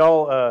God. If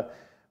y'all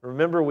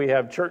remember, we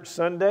have church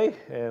Sunday,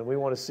 and we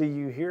want to see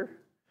you here.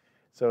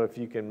 So if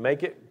you can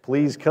make it,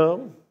 please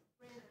come.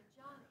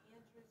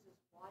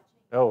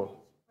 Oh,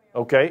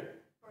 okay.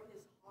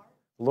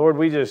 Lord,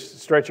 we just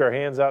stretch our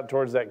hands out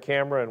towards that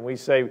camera, and we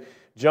say,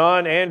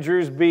 John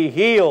Andrews, be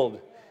healed.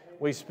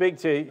 We speak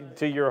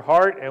to your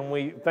heart, and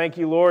we thank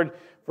you, Lord,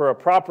 for a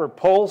proper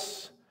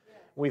pulse.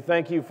 We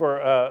thank you for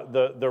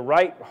the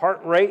right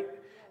heart rate,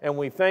 and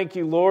we thank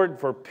you, Lord,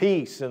 for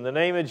peace in the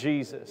name of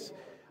Jesus.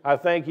 I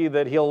thank you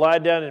that he'll lie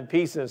down in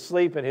peace and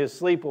sleep, and his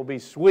sleep will be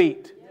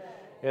sweet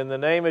in the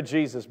name of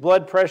Jesus.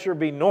 Blood pressure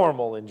be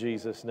normal in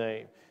Jesus'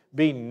 name.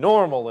 Be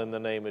normal in the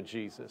name of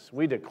Jesus.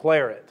 We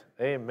declare it.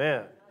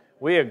 Amen.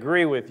 We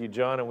agree with you,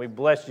 John, and we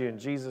bless you in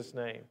Jesus'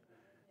 name.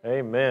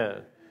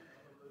 Amen.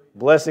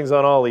 Blessings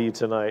on all of you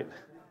tonight.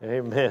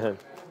 Amen.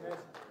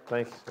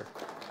 Thanks, sir.